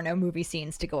 because yeah. there are no movie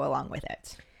scenes to go along with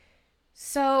it.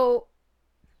 So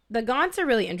the Gaunts are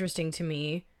really interesting to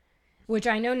me, which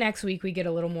I know next week we get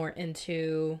a little more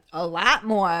into. A lot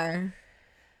more.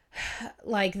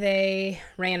 Like they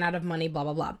ran out of money, blah,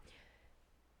 blah, blah.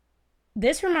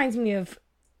 This reminds me of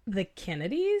the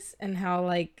Kennedys and how,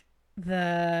 like,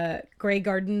 the Grey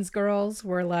Gardens girls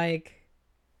were, like,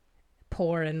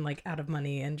 poor and, like, out of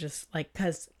money and just, like,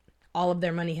 because all of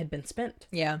their money had been spent.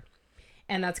 Yeah.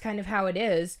 And that's kind of how it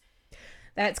is.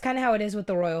 That's kind of how it is with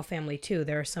the royal family, too.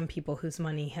 There are some people whose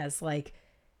money has, like,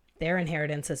 their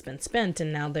inheritance has been spent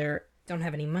and now don't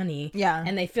have any money. Yeah.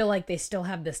 And they feel like they still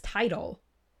have this title.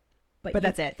 But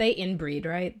that's it. They inbreed,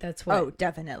 right? That's what Oh,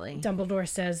 definitely. Dumbledore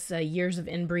says. Years of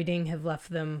inbreeding have left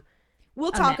them.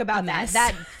 We'll talk a about that. mess.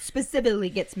 That specifically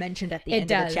gets mentioned at the It end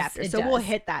does, of the chapter. it So we'll does.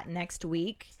 hit that next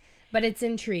week. But it's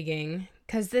intriguing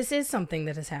because this is something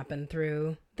that has happened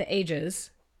through the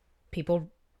ages. People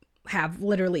have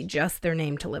literally just their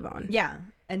name to live on. Yeah.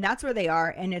 And that's where they are.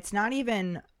 And it's not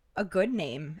even a good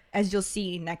name, as you'll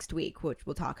see next week, which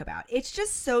we'll talk about. It's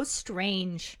just so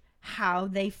strange how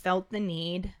they felt the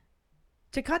need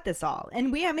to cut this all. And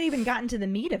we haven't even gotten to the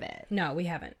meat of it. No, we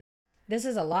haven't. This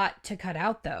is a lot to cut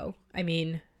out, though. I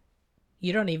mean,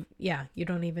 you don't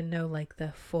even know, like,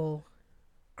 the full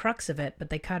crux of it, but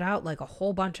they cut out, like, a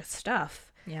whole bunch of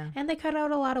stuff. Yeah. And they cut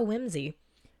out a lot of whimsy.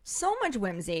 So much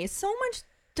whimsy, so much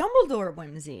Dumbledore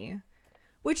whimsy,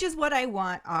 which is what I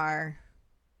want our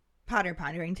Potter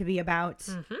Pondering to be about.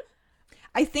 Mm-hmm.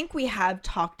 I think we have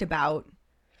talked about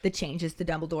the changes to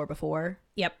Dumbledore before,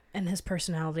 Yep. And his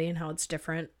personality and how it's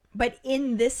different. but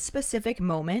in this specific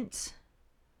moment,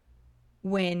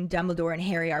 when Dumbledore and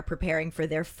Harry are preparing for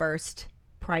their first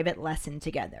private lesson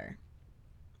together,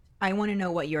 I want to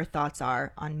know what your thoughts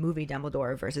are on movie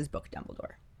Dumbledore versus book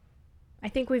Dumbledore. I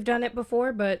think we've done it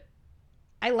before, but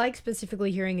I like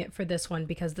specifically hearing it for this one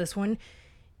because this one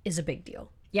is a big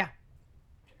deal. Yeah.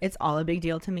 It's all a big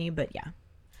deal to me, but yeah.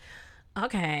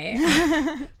 Okay.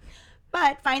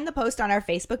 But find the post on our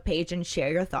Facebook page and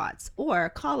share your thoughts, or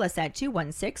call us at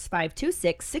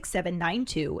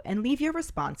 216-526-6792 and leave your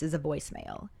response as a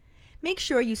voicemail. Make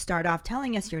sure you start off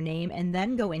telling us your name and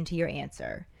then go into your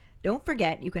answer. Don't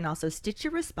forget, you can also stitch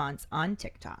your response on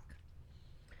TikTok.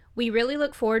 We really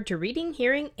look forward to reading,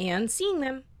 hearing, and seeing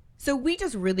them. So we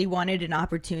just really wanted an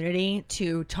opportunity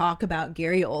to talk about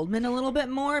Gary Oldman a little bit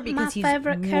more because he's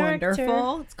favorite wonderful.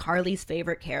 character. It's Carly's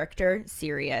favorite character,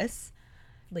 Sirius.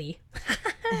 Lee.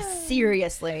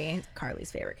 Seriously,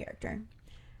 Carly's favorite character.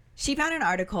 She found an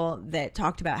article that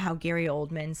talked about how Gary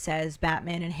Oldman says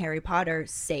Batman and Harry Potter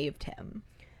saved him.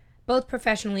 Both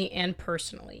professionally and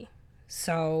personally.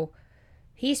 So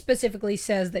he specifically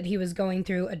says that he was going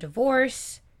through a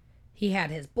divorce, he had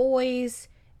his boys,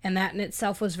 and that in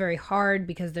itself was very hard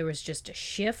because there was just a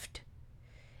shift.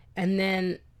 And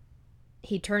then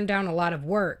he turned down a lot of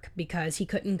work because he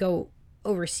couldn't go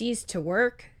overseas to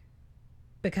work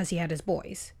because he had his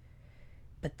boys.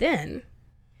 But then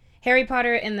Harry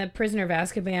Potter and the Prisoner of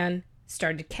Azkaban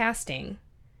started casting,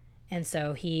 and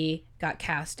so he got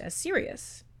cast as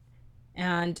Sirius.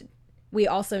 And we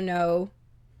also know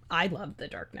I love The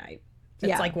Dark Knight. It's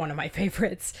Yeah. like one of my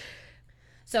favorites.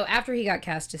 So after he got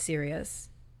cast as Sirius,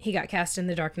 he got cast in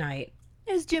The Dark Knight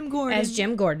As Jim Gordon. as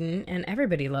Jim Gordon, and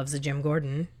everybody loves a Jim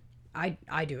Gordon. I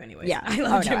do anyways. Yeah. I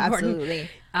love Jim Gordon. absolutely.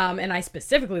 And I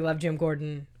specifically love Jim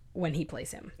Gordon when he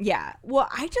plays him. Yeah. Well,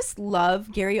 I just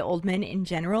love Gary Oldman in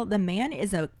general. The man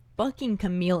is a fucking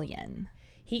chameleon.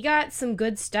 He got some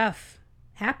good stuff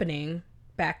happening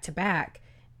back to back,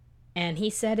 and he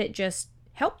said it just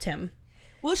helped him.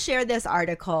 We'll share this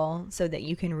article so that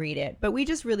you can read it, but we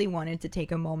just really wanted to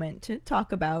take a moment to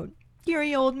talk about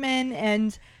Gary Oldman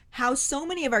and how so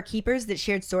many of our keepers that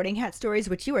shared Sorting Hat stories,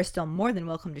 which you are still more than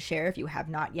welcome to share if you have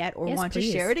not yet or Yes, want please.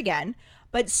 to share it again,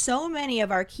 but so many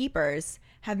of our keepers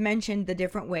have mentioned the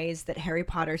different ways that Harry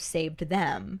Potter saved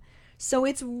them. So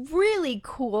it's really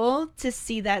cool to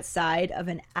see that side of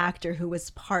an actor who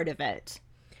was part of it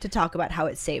to talk about how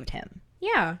it saved him.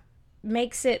 Yeah,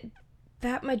 makes it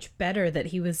that much better that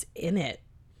he was in it.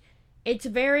 It's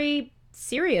very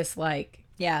serious like,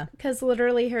 Yeah. because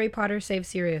literally Harry Potter saved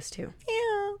Sirius too.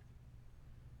 Yeah.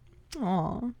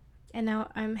 Aw. And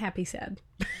now I'm happy sad.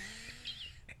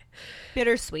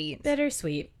 Bittersweet.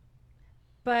 Bittersweet.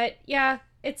 But yeah,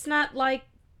 it's not like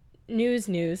news,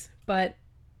 but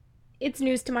it's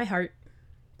news to my heart.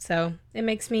 So it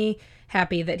makes me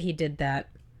happy that he did that.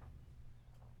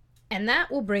 And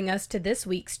that will bring us to this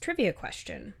week's trivia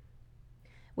question,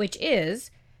 which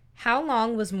is, how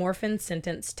long was Morphin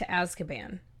sentenced to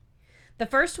Azkaban? The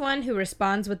first one who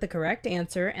responds with the correct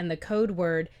answer and the code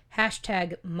word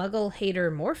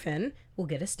 #MuggleHaterMorphin will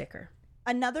get a sticker.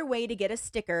 Another way to get a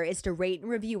sticker is to rate and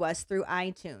review us through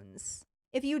iTunes.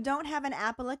 If you don't have an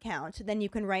Apple account, then you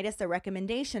can write us a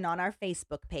recommendation on our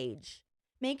Facebook page.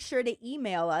 Make sure to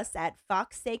email us at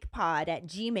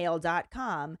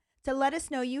foxsakepod@gmail.com to let us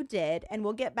know you did, and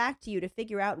we'll get back to you to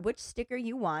figure out which sticker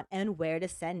you want and where to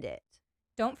send it.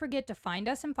 Don't forget to find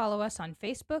us and follow us on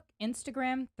Facebook,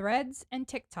 Instagram, Threads, and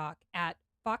TikTok at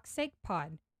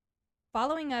FoxSakePod.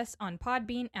 Following us on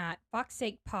Podbean at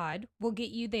FoxSakePod will get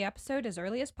you the episode as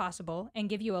early as possible and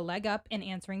give you a leg up in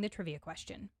answering the trivia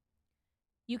question.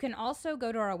 You can also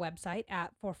go to our website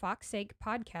at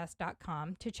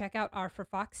forfoxsakepodcast.com to check out our For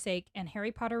Fox's Sake and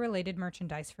Harry Potter related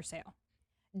merchandise for sale.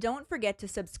 Don't forget to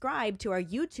subscribe to our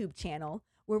YouTube channel,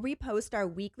 where we post our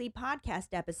weekly podcast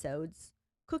episodes,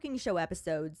 cooking show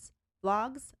episodes,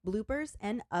 vlogs, bloopers,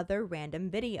 and other random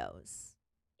videos.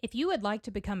 If you would like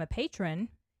to become a patron,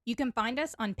 you can find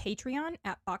us on Patreon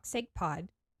at FoxSakePod.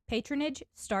 Patronage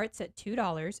starts at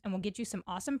 $2 and will get you some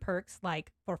awesome perks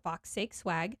like For Fox's Sake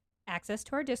swag, access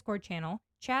to our Discord channel,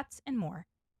 chats, and more.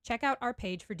 Check out our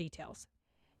page for details.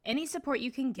 Any support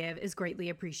you can give is greatly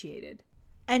appreciated.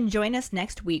 And join us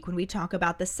next week when we talk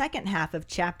about the second half of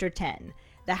Chapter 10,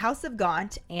 the House of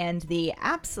Gaunt, and the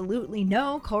absolutely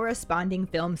no corresponding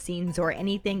film scenes or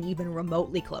anything even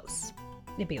remotely close.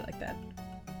 It'd be like that.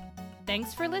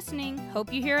 Thanks for listening.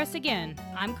 Hope you hear us again.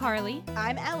 I'm Carly.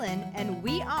 I'm Ellen, and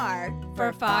we are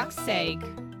For Fox's Sake.